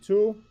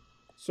 32.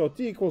 So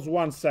t equals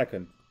 1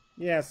 second.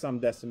 Yeah, some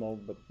decimal,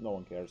 but no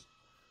one cares.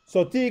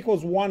 So t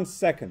equals 1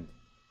 second.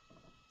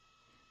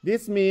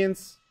 This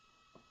means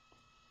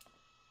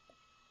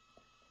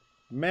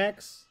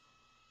max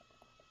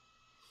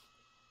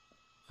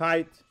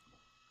height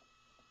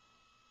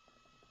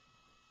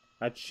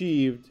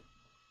achieved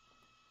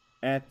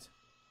at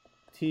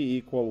t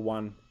equal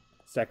 1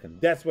 second.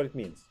 That's what it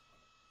means.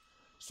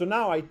 So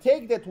now I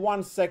take that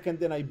 1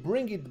 second and I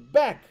bring it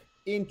back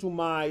into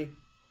my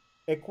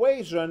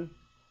equation.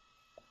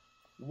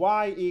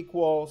 Y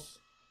equals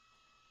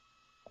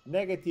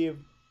negative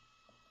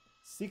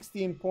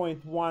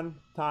 16.1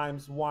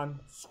 times 1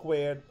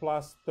 squared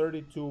plus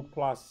 32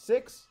 plus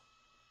 6.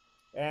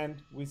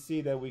 And we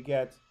see that we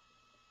get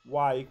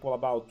y equal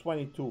about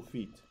 22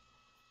 feet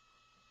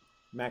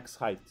max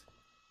height.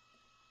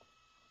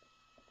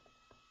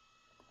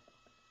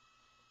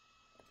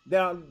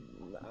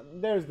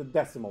 There's the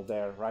decimal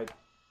there, right?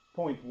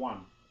 0.1.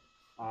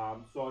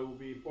 So it will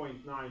be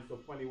 0.9, so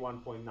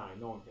 21.9.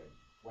 No one cares.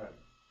 Whatever.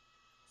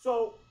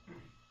 So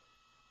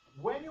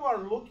when you are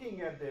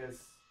looking at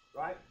this,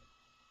 right,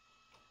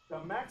 the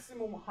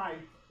maximum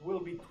height will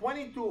be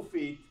 22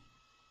 feet,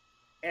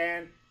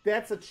 and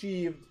that's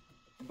achieved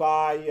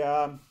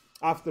by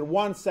after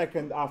 1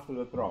 second after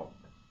the throw.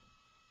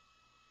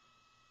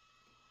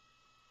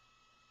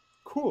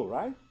 Cool,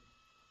 right?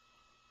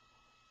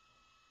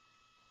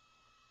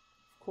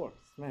 Of course,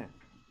 man.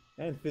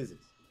 And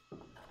physics.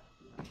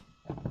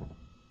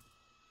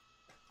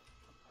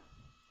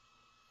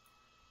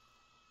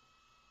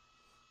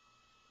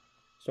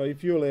 So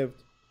if you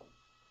lived,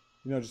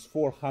 just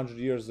 400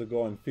 years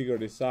ago and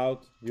figured this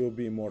out, you'll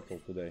be immortal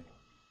today.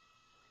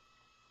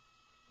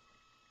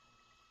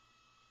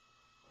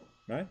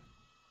 Right?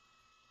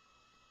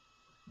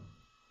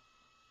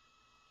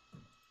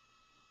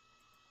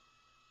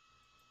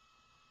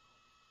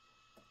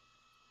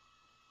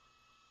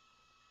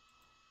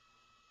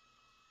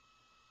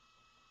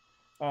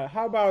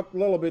 How about a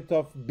little bit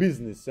of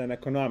business and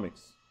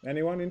economics?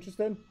 Anyone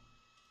interested?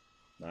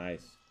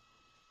 Nice.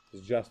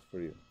 It's just for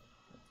you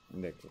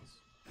in that case.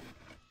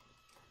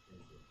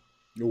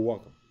 You're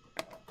welcome.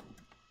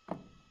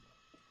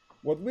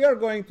 What we are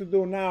going to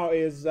do now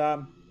is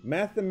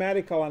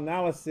mathematical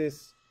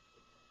analysis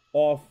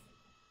of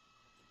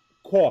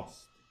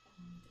cost.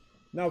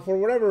 Now, for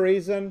whatever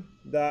reason,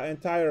 the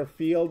entire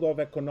field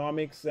of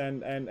economics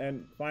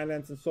and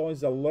finance and so on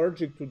is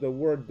allergic to the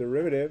word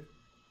derivative.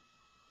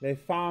 They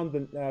felt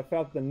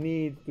the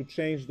need to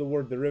change the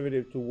word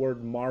derivative to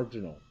word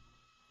marginal.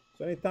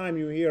 So anytime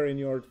you hear in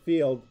your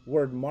field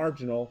word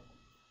marginal,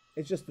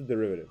 it's just a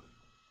derivative.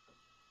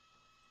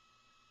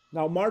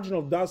 Now,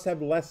 marginal does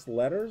have less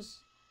letters,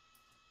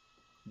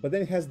 but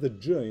then it has the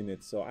j in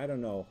it, so I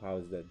don't know how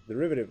is that.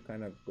 Derivative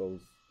kind of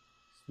goes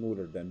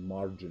smoother than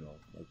marginal,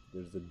 like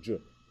there's a j.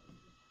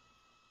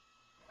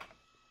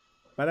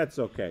 But that's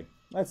okay.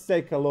 Let's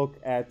take a look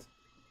at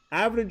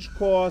average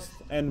cost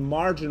and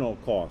marginal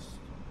cost.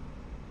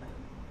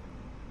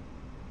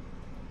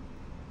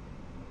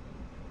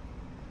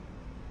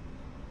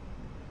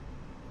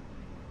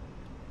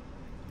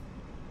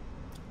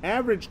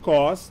 Average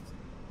cost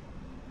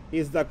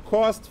is the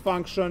cost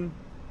function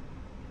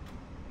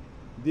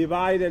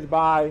divided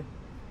by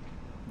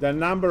the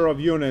number of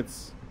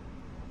units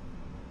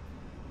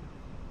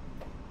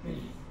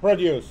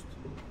produced.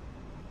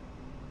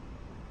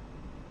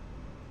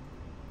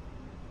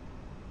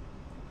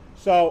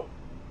 So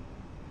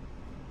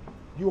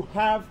you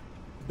have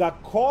the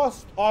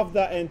cost of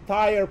the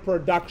entire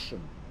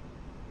production.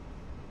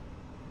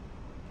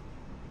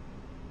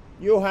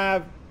 You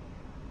have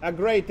a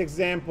great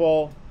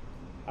example.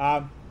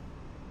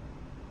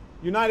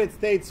 United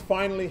States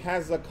finally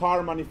has a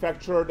car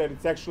manufacturer that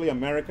it's actually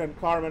American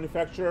car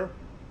manufacturer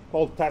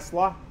called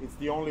Tesla. It's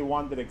the only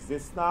one that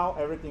exists now.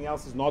 Everything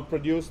else is not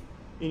produced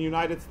in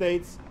United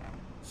States.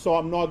 So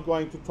I'm not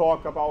going to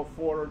talk about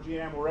Ford or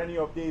GM or any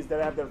of these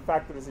that have their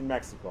factories in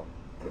Mexico.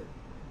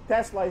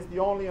 Tesla is the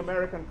only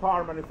American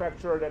car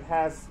manufacturer that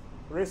has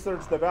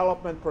research,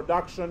 development,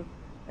 production,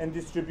 and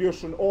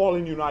distribution all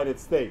in United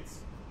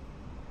States.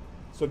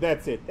 So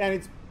that's it. And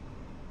it's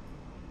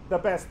the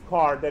best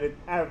car that had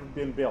ever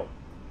been built.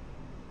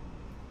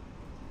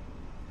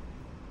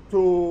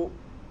 To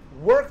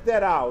work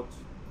that out,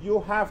 you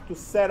have to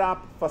set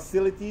up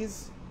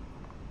facilities,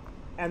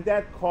 and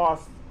that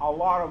costs a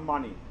lot of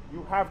money.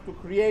 You have to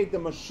create the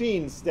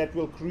machines that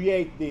will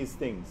create these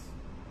things.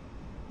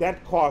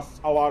 That costs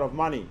a lot of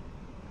money.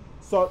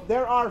 So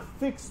there are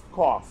fixed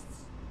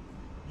costs.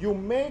 You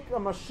make a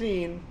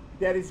machine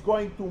that is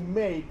going to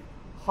make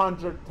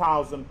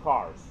 100,000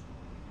 cars.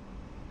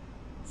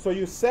 So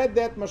you set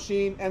that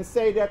machine and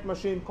say that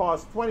machine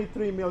costs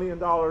 $23 million.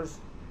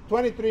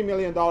 $23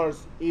 million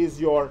is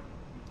your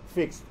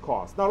fixed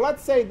cost. Now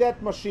let's say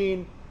that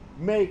machine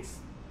makes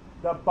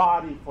the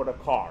body for the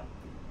car,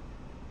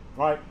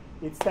 right?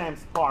 It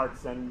stamps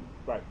parts and,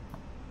 right.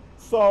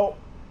 So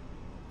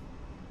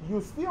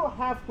you still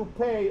have to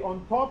pay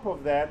on top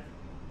of that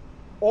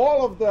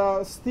all of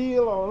the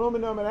steel,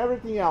 aluminum, and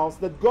everything else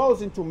that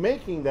goes into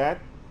making that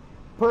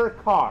per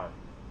car.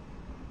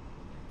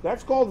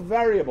 That's called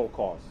variable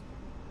cost.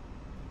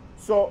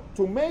 So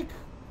to make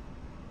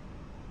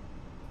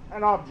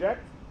an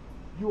object,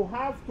 you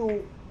have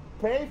to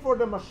pay for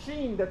the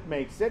machine that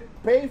makes it,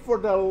 pay for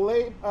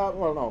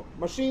the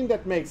machine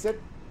that makes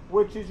it,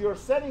 which is you're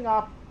setting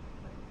up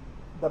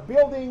the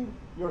building,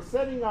 you're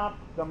setting up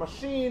the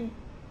machine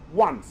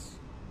once,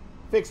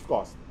 fixed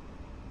cost.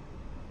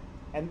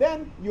 And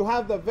then you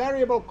have the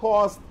variable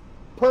cost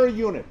per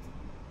unit.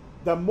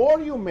 The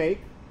more you make,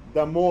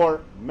 the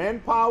more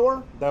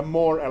manpower, the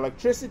more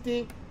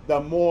electricity, the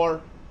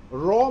more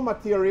raw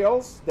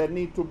materials that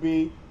need to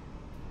be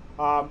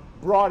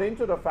brought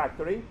into the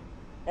factory.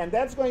 And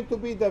that's going to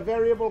be the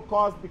variable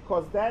cost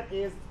because that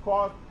is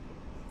cost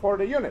for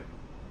the unit.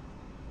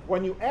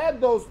 When you add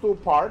those two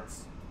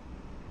parts,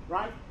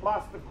 right,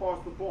 plus the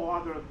cost of all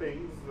other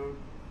things,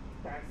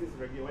 taxes,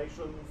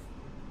 regulations,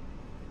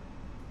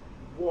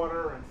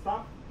 water and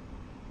stuff,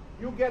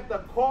 you get the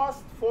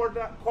cost for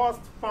the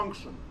cost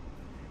function.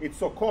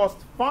 It's a cost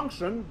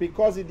function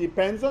because it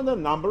depends on the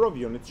number of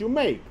units you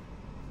make.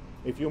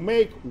 If you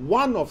make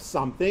one of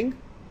something,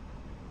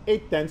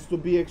 it tends to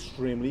be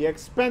extremely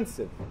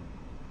expensive.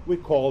 We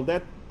call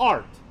that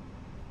art.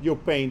 You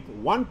paint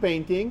one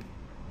painting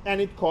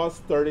and it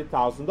costs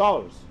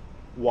 $30,000.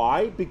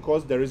 Why?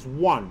 Because there is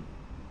one.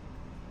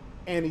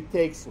 And it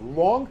takes a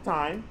long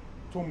time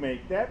to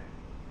make that.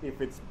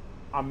 If it's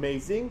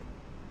amazing,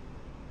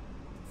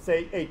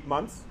 say 8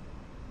 months.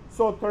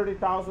 So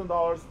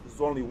 $30,000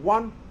 is only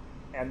one,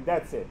 and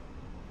that's it.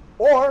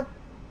 Or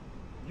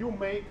you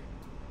make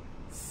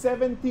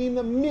 17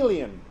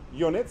 million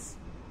units,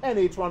 and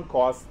each one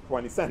costs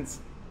 20 cents.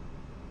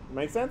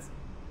 Make sense?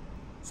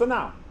 So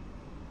now,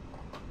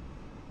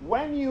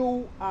 when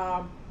you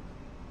have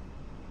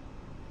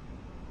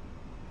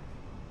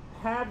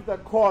the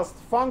cost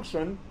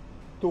function,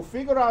 to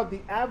figure out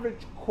the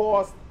average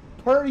cost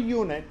per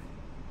unit,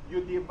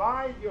 you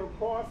divide your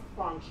cost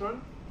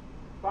function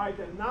by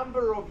the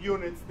number of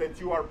units that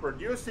you are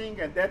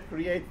producing, and that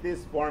creates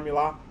this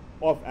formula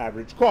of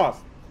average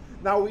cost.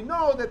 Now we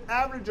know that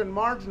average and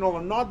marginal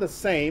are not the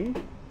same,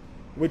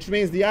 which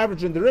means the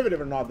average and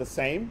derivative are not the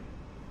same.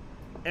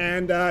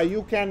 And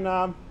you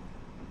can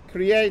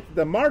create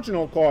the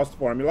marginal cost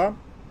formula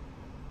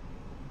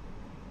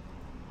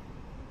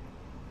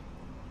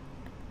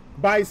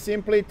by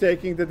simply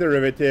taking the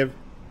derivative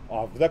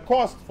of the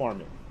cost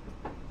formula.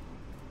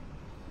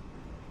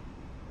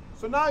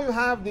 So now you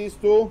have these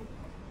two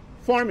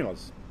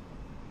formulas.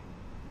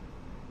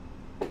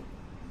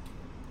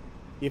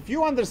 If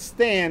you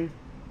understand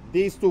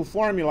these two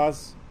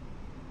formulas,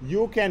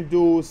 you can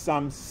do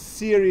some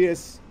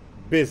serious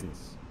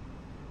business.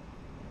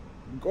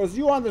 Because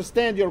you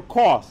understand your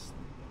cost.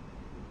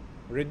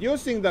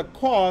 Reducing the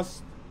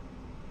cost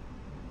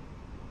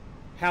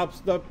helps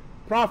the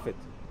profit.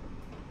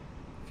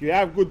 If you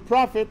have good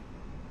profit,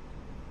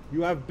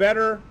 you have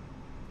better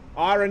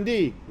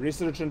R&D,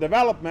 research and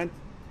development,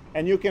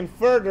 and you can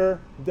further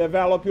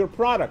develop your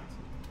product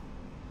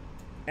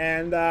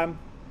and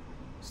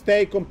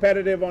stay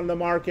competitive on the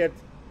market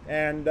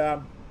and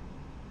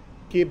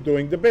keep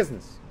doing the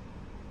business.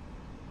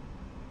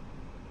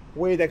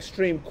 With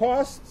extreme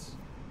costs,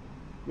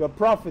 your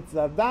profits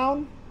are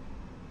down.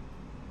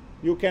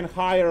 You can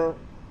hire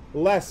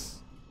less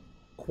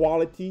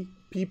quality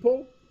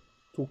people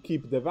to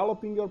keep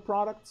developing your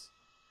products,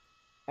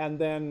 and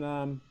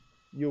then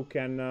you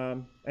can,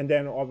 and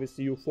then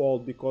obviously you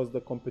fold because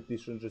the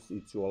competition just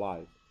eats you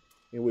alive.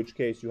 In which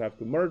case you have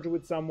to merge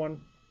with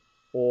someone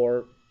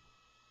or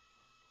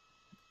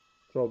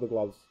throw the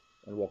gloves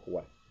and walk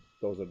away.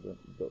 Those are the.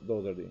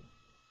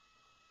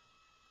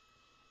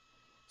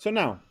 So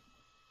now,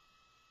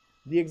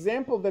 the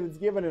example that is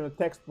given in a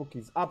textbook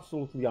is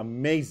absolutely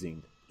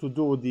amazing to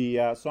do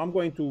the. So I'm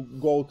going to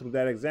go through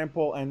that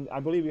example, and I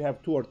believe you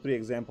have 2 or 3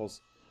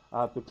 examples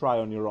to try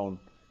on your own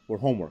for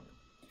homework.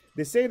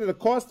 They say that the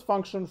cost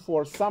function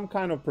for some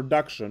kind of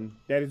production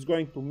that is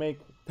going to make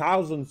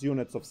thousands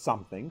units of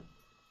something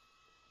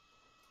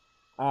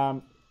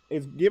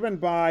is given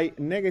by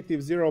negative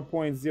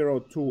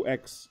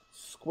 0.02x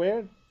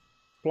squared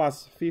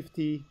plus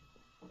 50x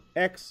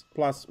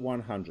plus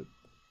 100.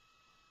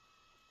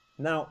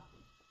 Now,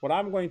 what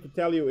I'm going to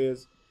tell you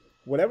is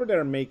whatever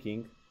they're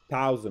making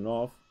 1,000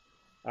 of,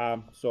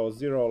 so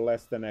 0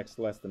 less than x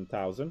less than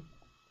 1,000,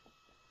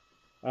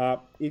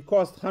 it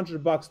costs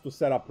 $100 to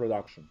set up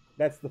production.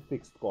 That's the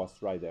fixed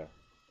cost right there.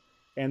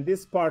 And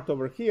this part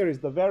over here is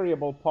the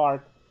variable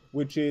part,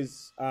 which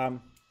is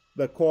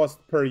the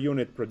cost per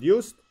unit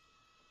produced,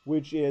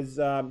 which is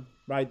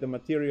right, the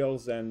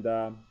materials and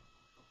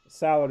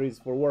salaries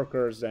for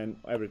workers and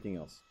everything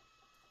else.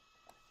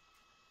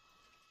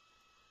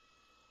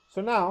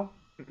 So now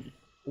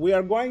we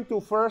are going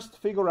to first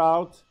figure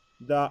out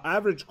the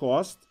average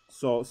cost.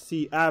 So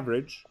C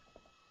average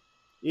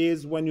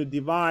is when you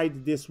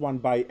divide this one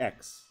by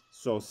x.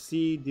 So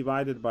C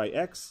divided by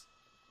x,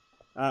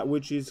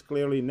 which is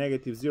clearly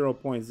negative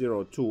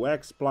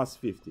 0.02x plus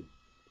 50.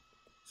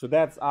 So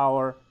that's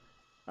our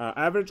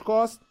average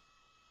cost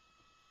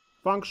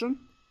function.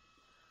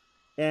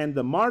 And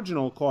the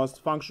marginal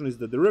cost function is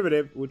the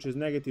derivative, which is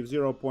negative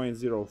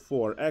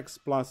 0.04x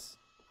plus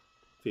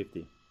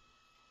 50.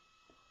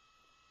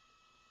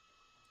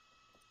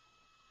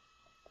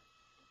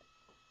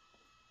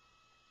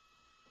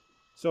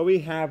 So we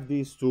have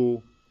these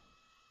two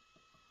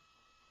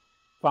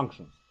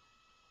functions.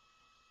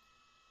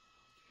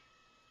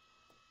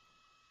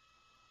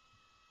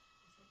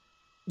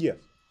 Yes.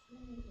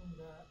 On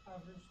the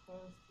average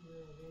cost,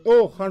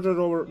 Oh, 100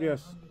 over,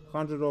 yes,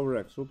 100 over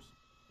x, oops.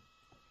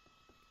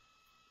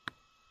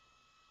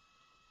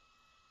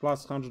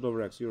 Plus 100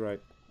 over x, you're right.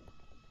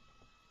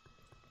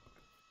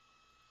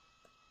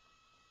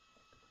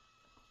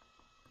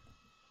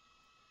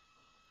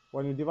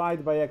 When you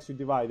divide by x, you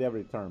divide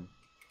every term.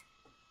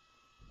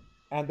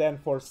 And then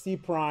for c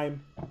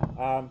prime,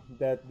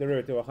 that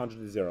derivative of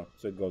 100 is 0,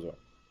 so it goes away.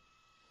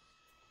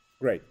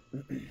 Great.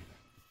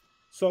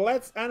 So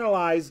let's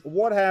analyze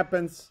what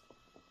happens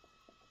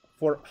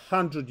for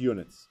 100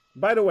 units.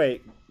 By the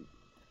way,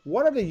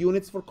 what are the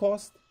units for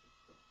cost?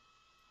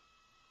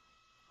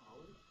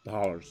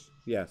 Dollars.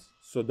 Yes,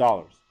 so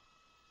dollars.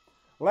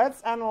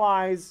 Let's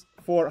analyze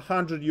for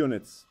 100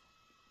 units.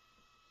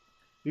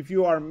 If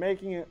you are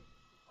making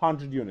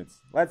 100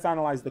 units, let's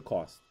analyze the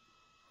cost.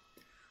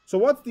 So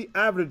what's the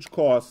average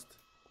cost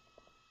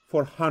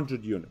for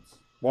 100 units?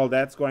 Well,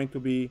 that's going to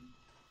be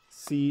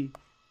C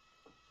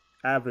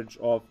average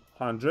of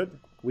 100.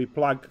 We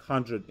plug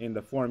 100 in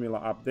the formula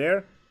up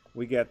there.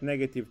 We get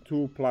negative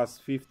 2 plus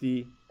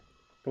 50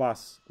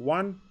 plus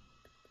 1.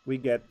 We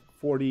get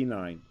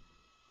 49.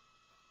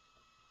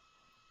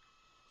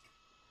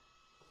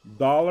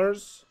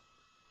 Dollars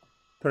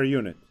per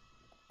unit.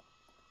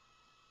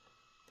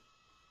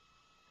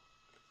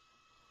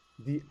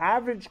 The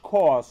average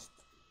cost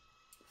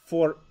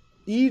for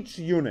each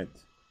unit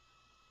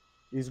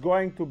is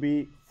going to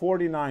be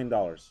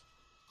 $49.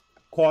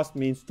 Cost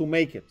means to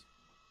make it.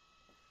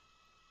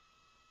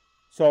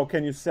 So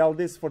can you sell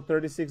this for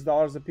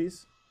 $36 a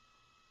piece?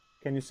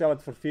 Can you sell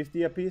it for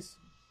 $50 a piece?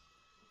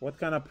 What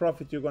kind of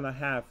profit you're going to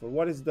have? Or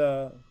what is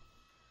the...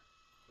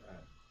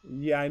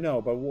 Yeah, I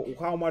know, but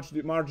how much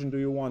margin do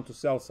you want to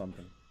sell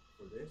something?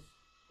 For this?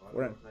 Well, I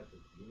don't know what type of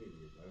unit it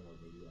is. I don't know,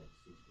 maybe like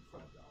 $65.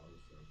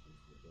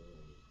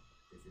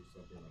 If it's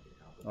something like an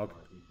Apple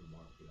product, you can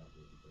mark it up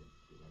with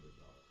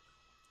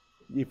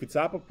 $200. If it's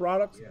Apple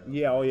products,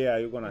 yeah, oh yeah,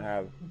 you're gonna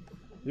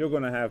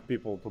have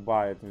people to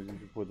buy it, and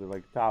you put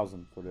like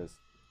 1,000 for this,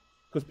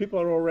 because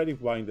people are already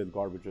buying that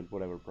garbage at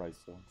whatever price.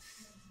 So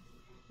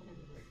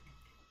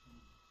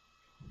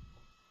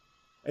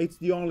it's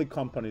the only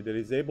company that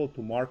is able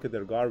to market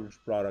their garbage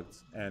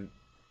products and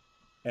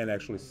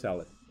actually sell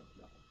it.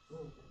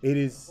 It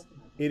is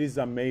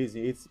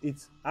amazing. It's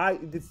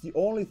the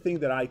only thing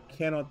that I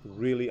cannot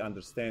really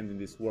understand in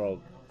this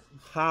world.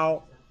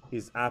 How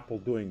is Apple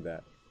doing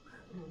that?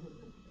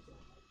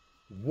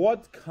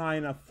 What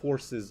kind of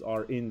forces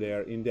are in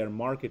their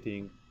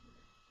marketing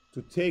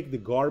to take the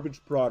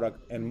garbage product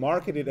and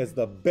market it as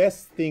the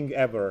best thing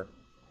ever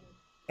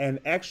and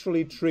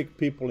actually trick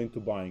people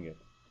into buying it?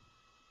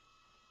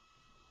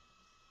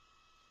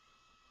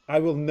 I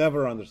will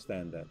never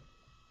understand that.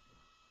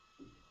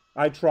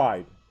 I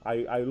tried.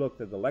 I looked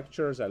at the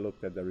lectures, I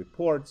looked at the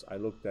reports, I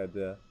will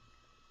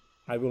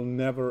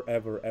never,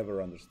 ever,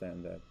 ever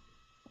understand that.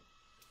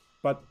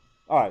 But,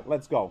 all right,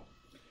 let's go.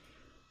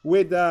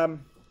 With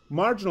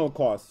marginal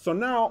cost. So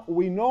now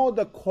we know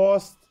the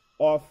cost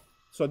of,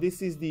 so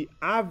this is the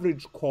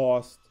average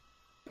cost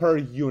per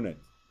unit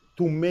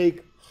to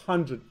make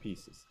 100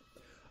 pieces.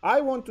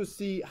 I want to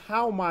see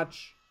how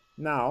much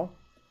now,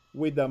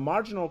 with the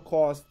marginal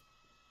cost,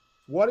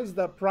 what is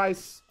the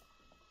price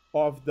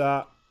of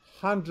the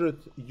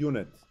 100th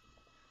unit?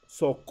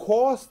 So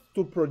cost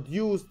to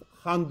produce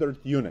 100th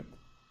unit.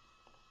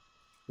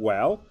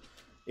 Well,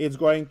 it's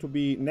going to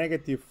be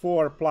negative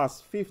 4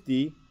 plus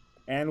 50,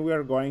 and we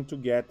are going to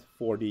get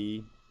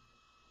 $46.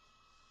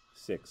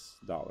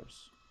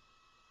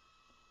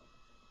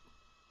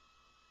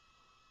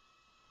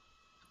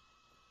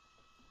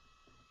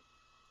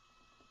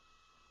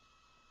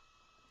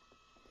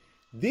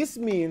 This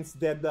means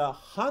that the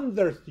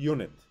 100th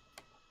unit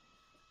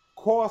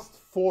cost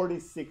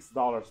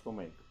 $46 to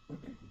make.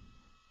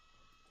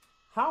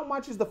 How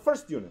much is the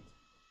first unit?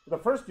 The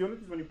first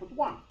unit is when you put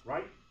 1,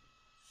 right?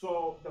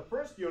 So the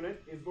first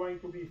unit is going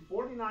to be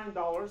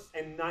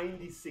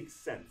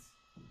 $49.96.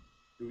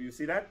 Do you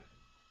see that?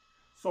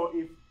 So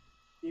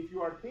if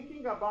you are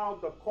thinking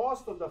about the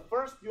cost of the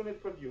first unit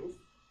produced,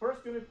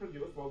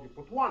 well, you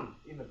put 1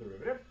 in the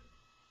derivative.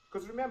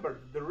 Because remember,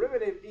 the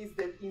derivative is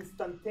the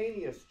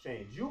instantaneous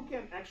change. You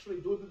can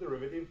actually do the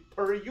derivative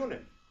per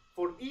unit.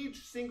 For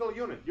each single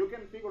unit, you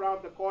can figure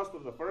out the cost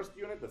of the first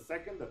unit, the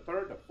second, the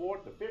third, the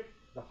fourth, the fifth,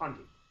 the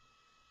 100th.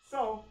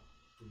 So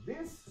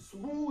this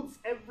smooths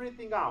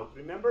everything out.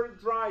 Remember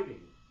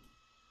driving.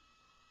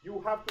 You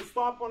have to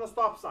stop on a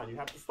stop sign. You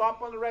have to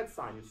stop on a red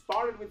sign. You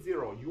started with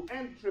 0. You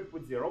end trip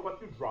with 0,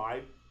 but you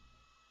drive,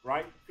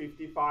 right?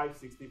 55,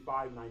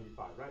 65,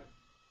 95, right?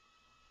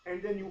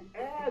 and then you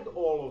add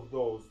all of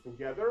those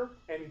together,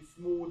 and it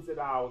smooths it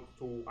out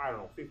to, I don't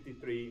know,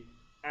 53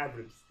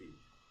 average speed.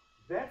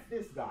 That's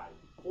this guy,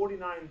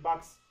 49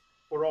 bucks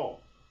for all.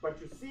 But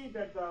you see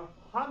that the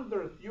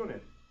 100th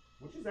unit,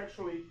 which is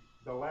actually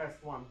the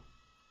last one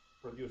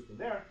produced in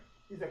there,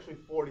 is actually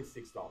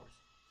 $46.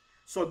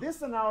 So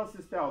this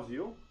analysis tells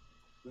you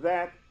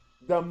that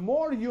the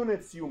more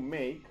units you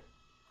make,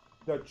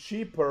 the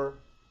cheaper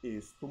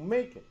is to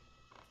make it.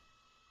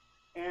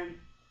 And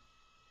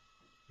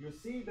you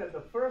see that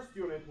the first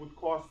unit would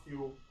cost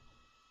you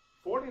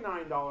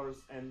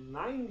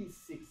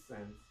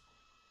 $49.96,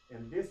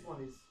 and this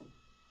one is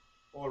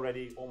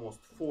already almost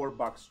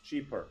 $4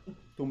 cheaper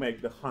to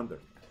make the 100.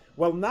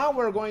 Well, now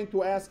we're going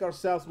to ask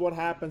ourselves what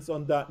happens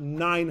on the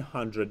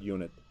 900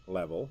 unit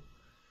level.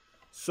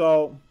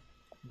 So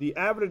the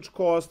average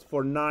cost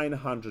for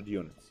 900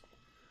 units.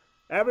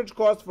 Average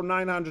cost for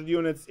 900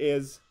 units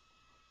is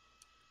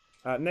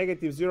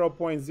negative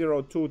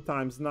 0.02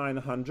 times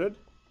 900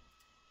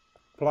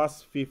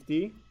 plus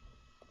 50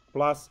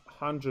 plus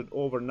 100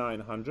 over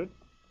 900.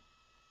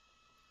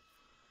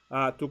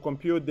 To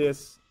compute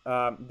this,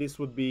 this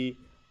would be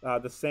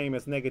the same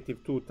as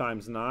negative 2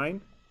 times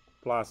 9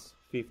 plus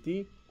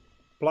 50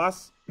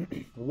 plus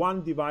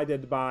 1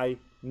 divided by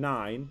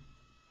 9.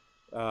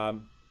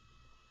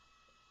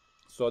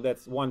 So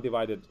that's 1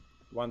 divided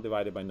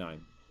by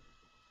 9.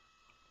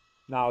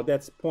 Now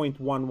that's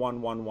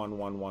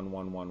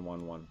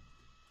 0.111111111.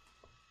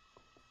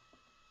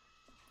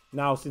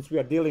 Now, since we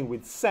are dealing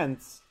with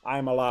cents,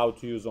 I'm allowed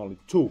to use only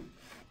 2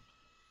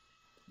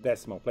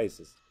 decimal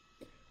places.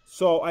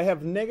 So I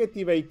have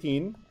negative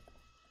 18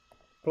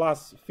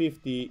 plus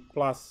 50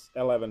 plus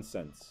 11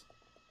 cents.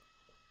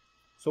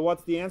 So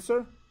what's the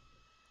answer?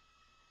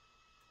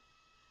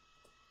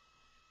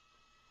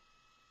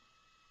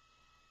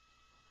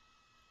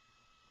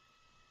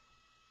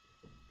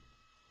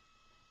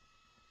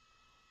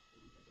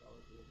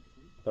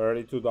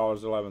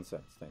 $32.11.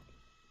 Thank you.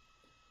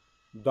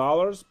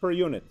 Dollars per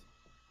unit.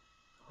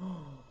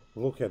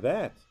 Look at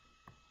that.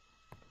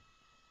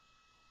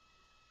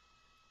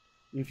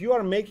 If you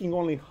are making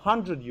only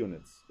 100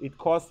 units, it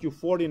costs you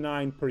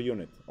 49 per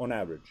unit on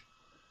average.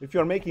 If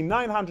you're making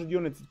 900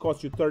 units, it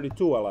costs you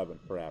 32.11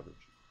 per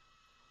average.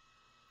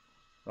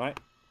 Right?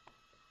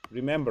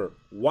 Remember,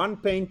 one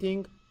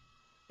painting,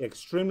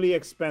 extremely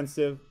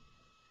expensive,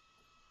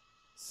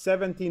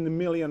 17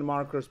 million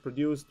markers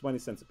produced, 20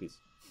 cents a piece.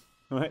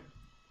 Right?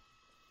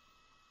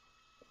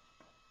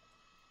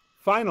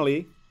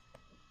 Finally,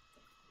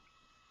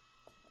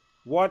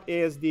 what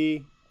is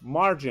the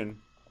marginal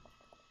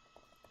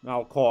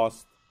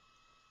cost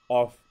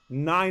of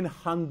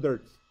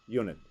 900th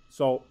unit?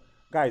 So,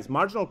 guys,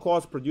 marginal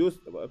cost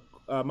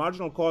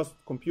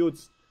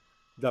computes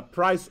the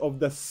price of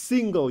the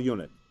single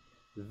unit.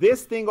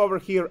 This thing over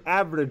here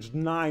averaged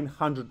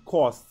 900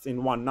 costs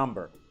in one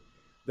number.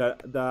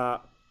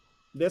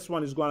 This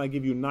one is going to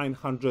give you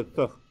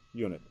 900th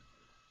unit.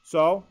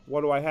 So,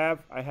 what do I have?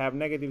 I have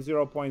negative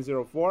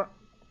 0.04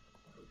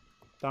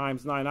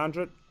 times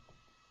 900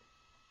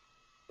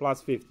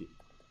 plus 50.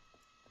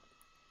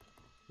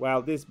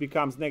 Well, this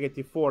becomes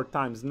negative 4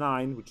 times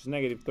 9, which is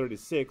negative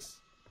 36,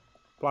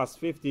 plus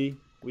 50.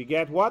 We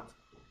get what?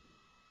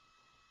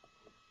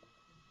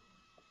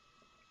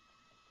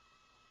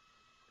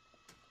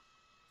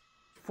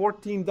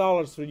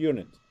 $14 per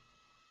unit.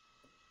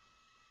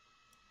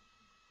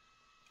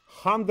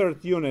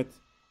 100th unit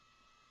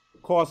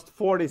cost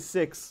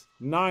 46.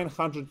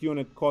 900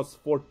 unit costs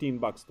 14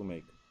 bucks to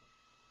make.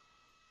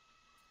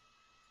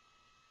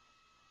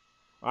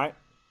 Right?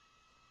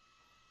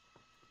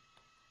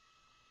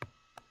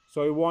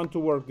 So you want to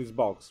work these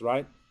bulks,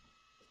 right?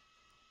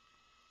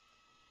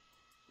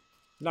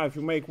 Now, if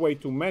you make way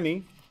too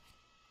many,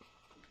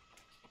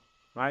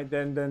 right,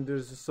 then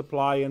there's a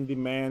supply and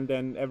demand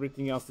and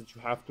everything else that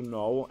you have to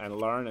know and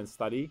learn and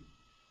study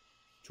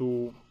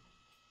to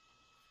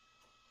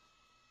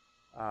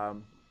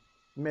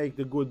make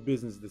the good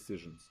business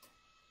decisions.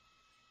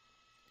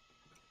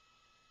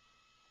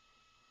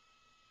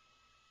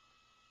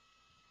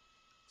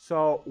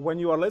 So when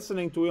you are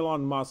listening to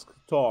Elon Musk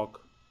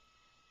talk,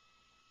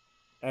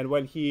 and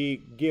when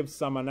he gives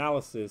some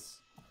analysis,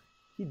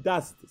 he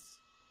does this,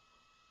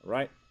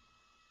 right?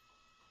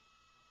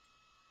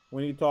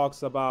 When he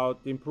talks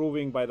about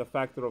improving by the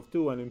factor of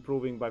 2 and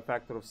improving by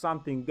factor of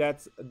something,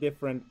 that's a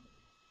different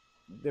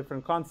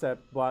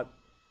concept, but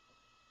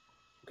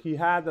he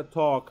had a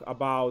talk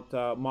about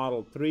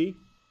Model 3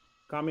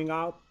 coming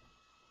out,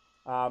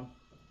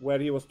 where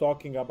he was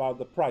talking about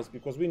the price,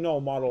 because we know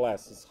Model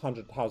S is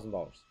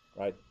 $100,000,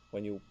 right?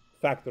 When you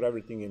factor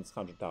everything in, it's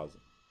 $100,000.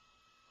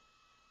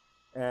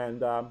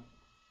 And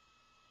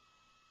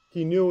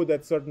he knew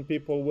that certain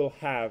people will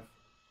have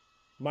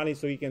money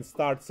so he can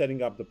start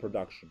setting up the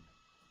production.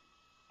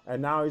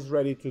 And now he's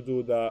ready to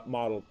do the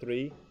Model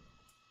 3,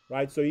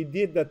 right? So he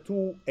did the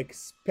 2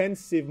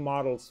 expensive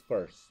models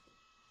first,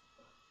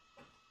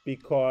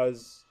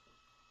 because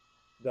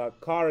the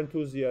car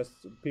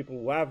enthusiasts, people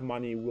who have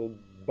money, will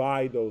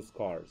buy those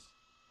cars.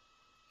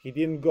 He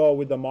didn't go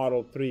with the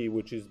Model 3,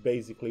 which is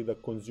basically the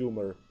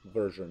consumer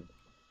version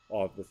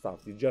of the stuff.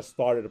 He just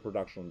started a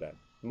production on that.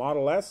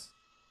 Model S,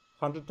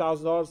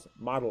 $100,000.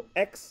 Model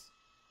X,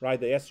 right,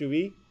 the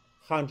SUV,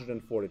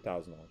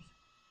 $140,000.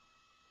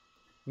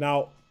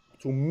 Now,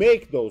 to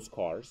make those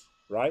cars,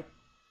 right,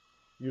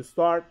 you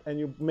start and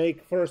you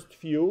make first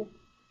few,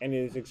 and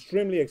it is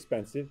extremely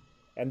expensive,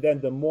 and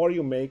then the more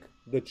you make,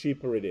 the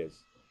cheaper it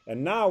is.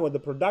 And now when the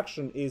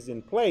production is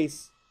in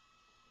place,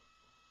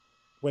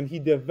 when he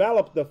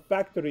developed the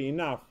factory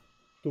enough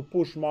to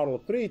push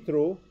Model 3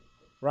 through,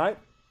 right,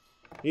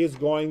 he's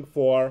going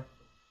for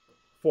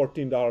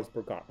 $14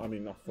 per car. I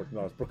mean, not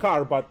 $14 per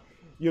car, but,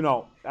 you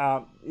know,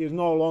 he's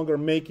no longer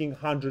making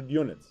 100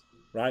 units,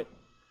 right?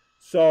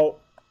 So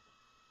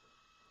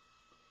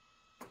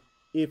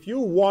if you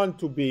want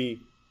to be,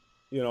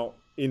 you know,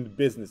 in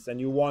business and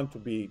you want to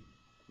be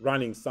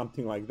running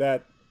something like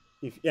that,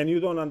 and you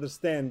don't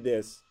understand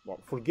this, well,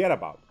 forget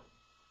about it,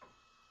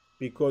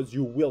 because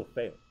you will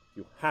fail.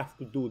 You have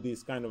to do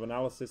this kind of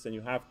analysis, and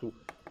you have to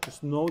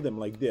just know them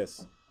like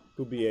this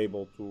to be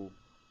able to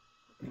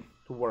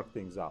work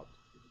things out.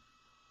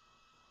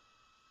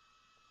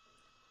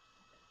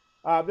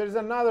 There's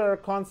another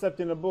concept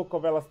in the book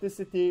of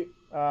elasticity,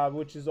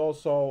 which is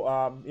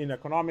also in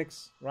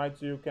economics, right?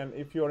 So you can,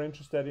 if you're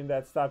interested in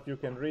that stuff, you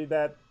can read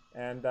that.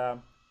 And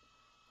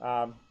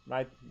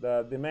right,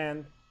 the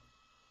demand.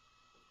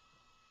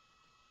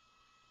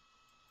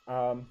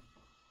 And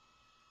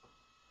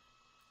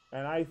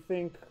I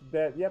think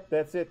that, yep,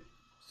 that's it.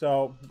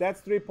 So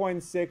that's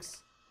 3.6,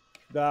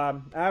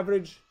 the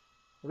average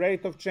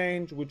rate of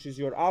change, which is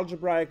your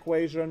algebra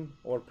equation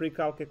or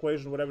pre-calc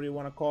equation, whatever you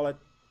want to call it.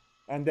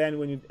 And then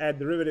when you add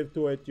derivative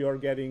to it, you're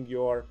getting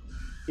your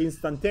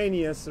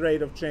instantaneous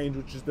rate of change,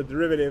 which is the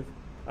derivative,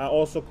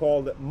 also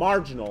called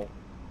marginal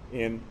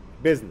in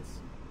business.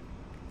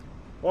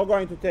 We're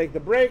going to take the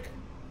break,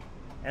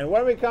 and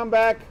when we come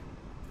back,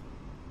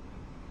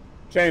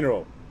 chain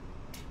rule.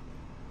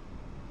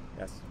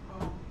 Yes.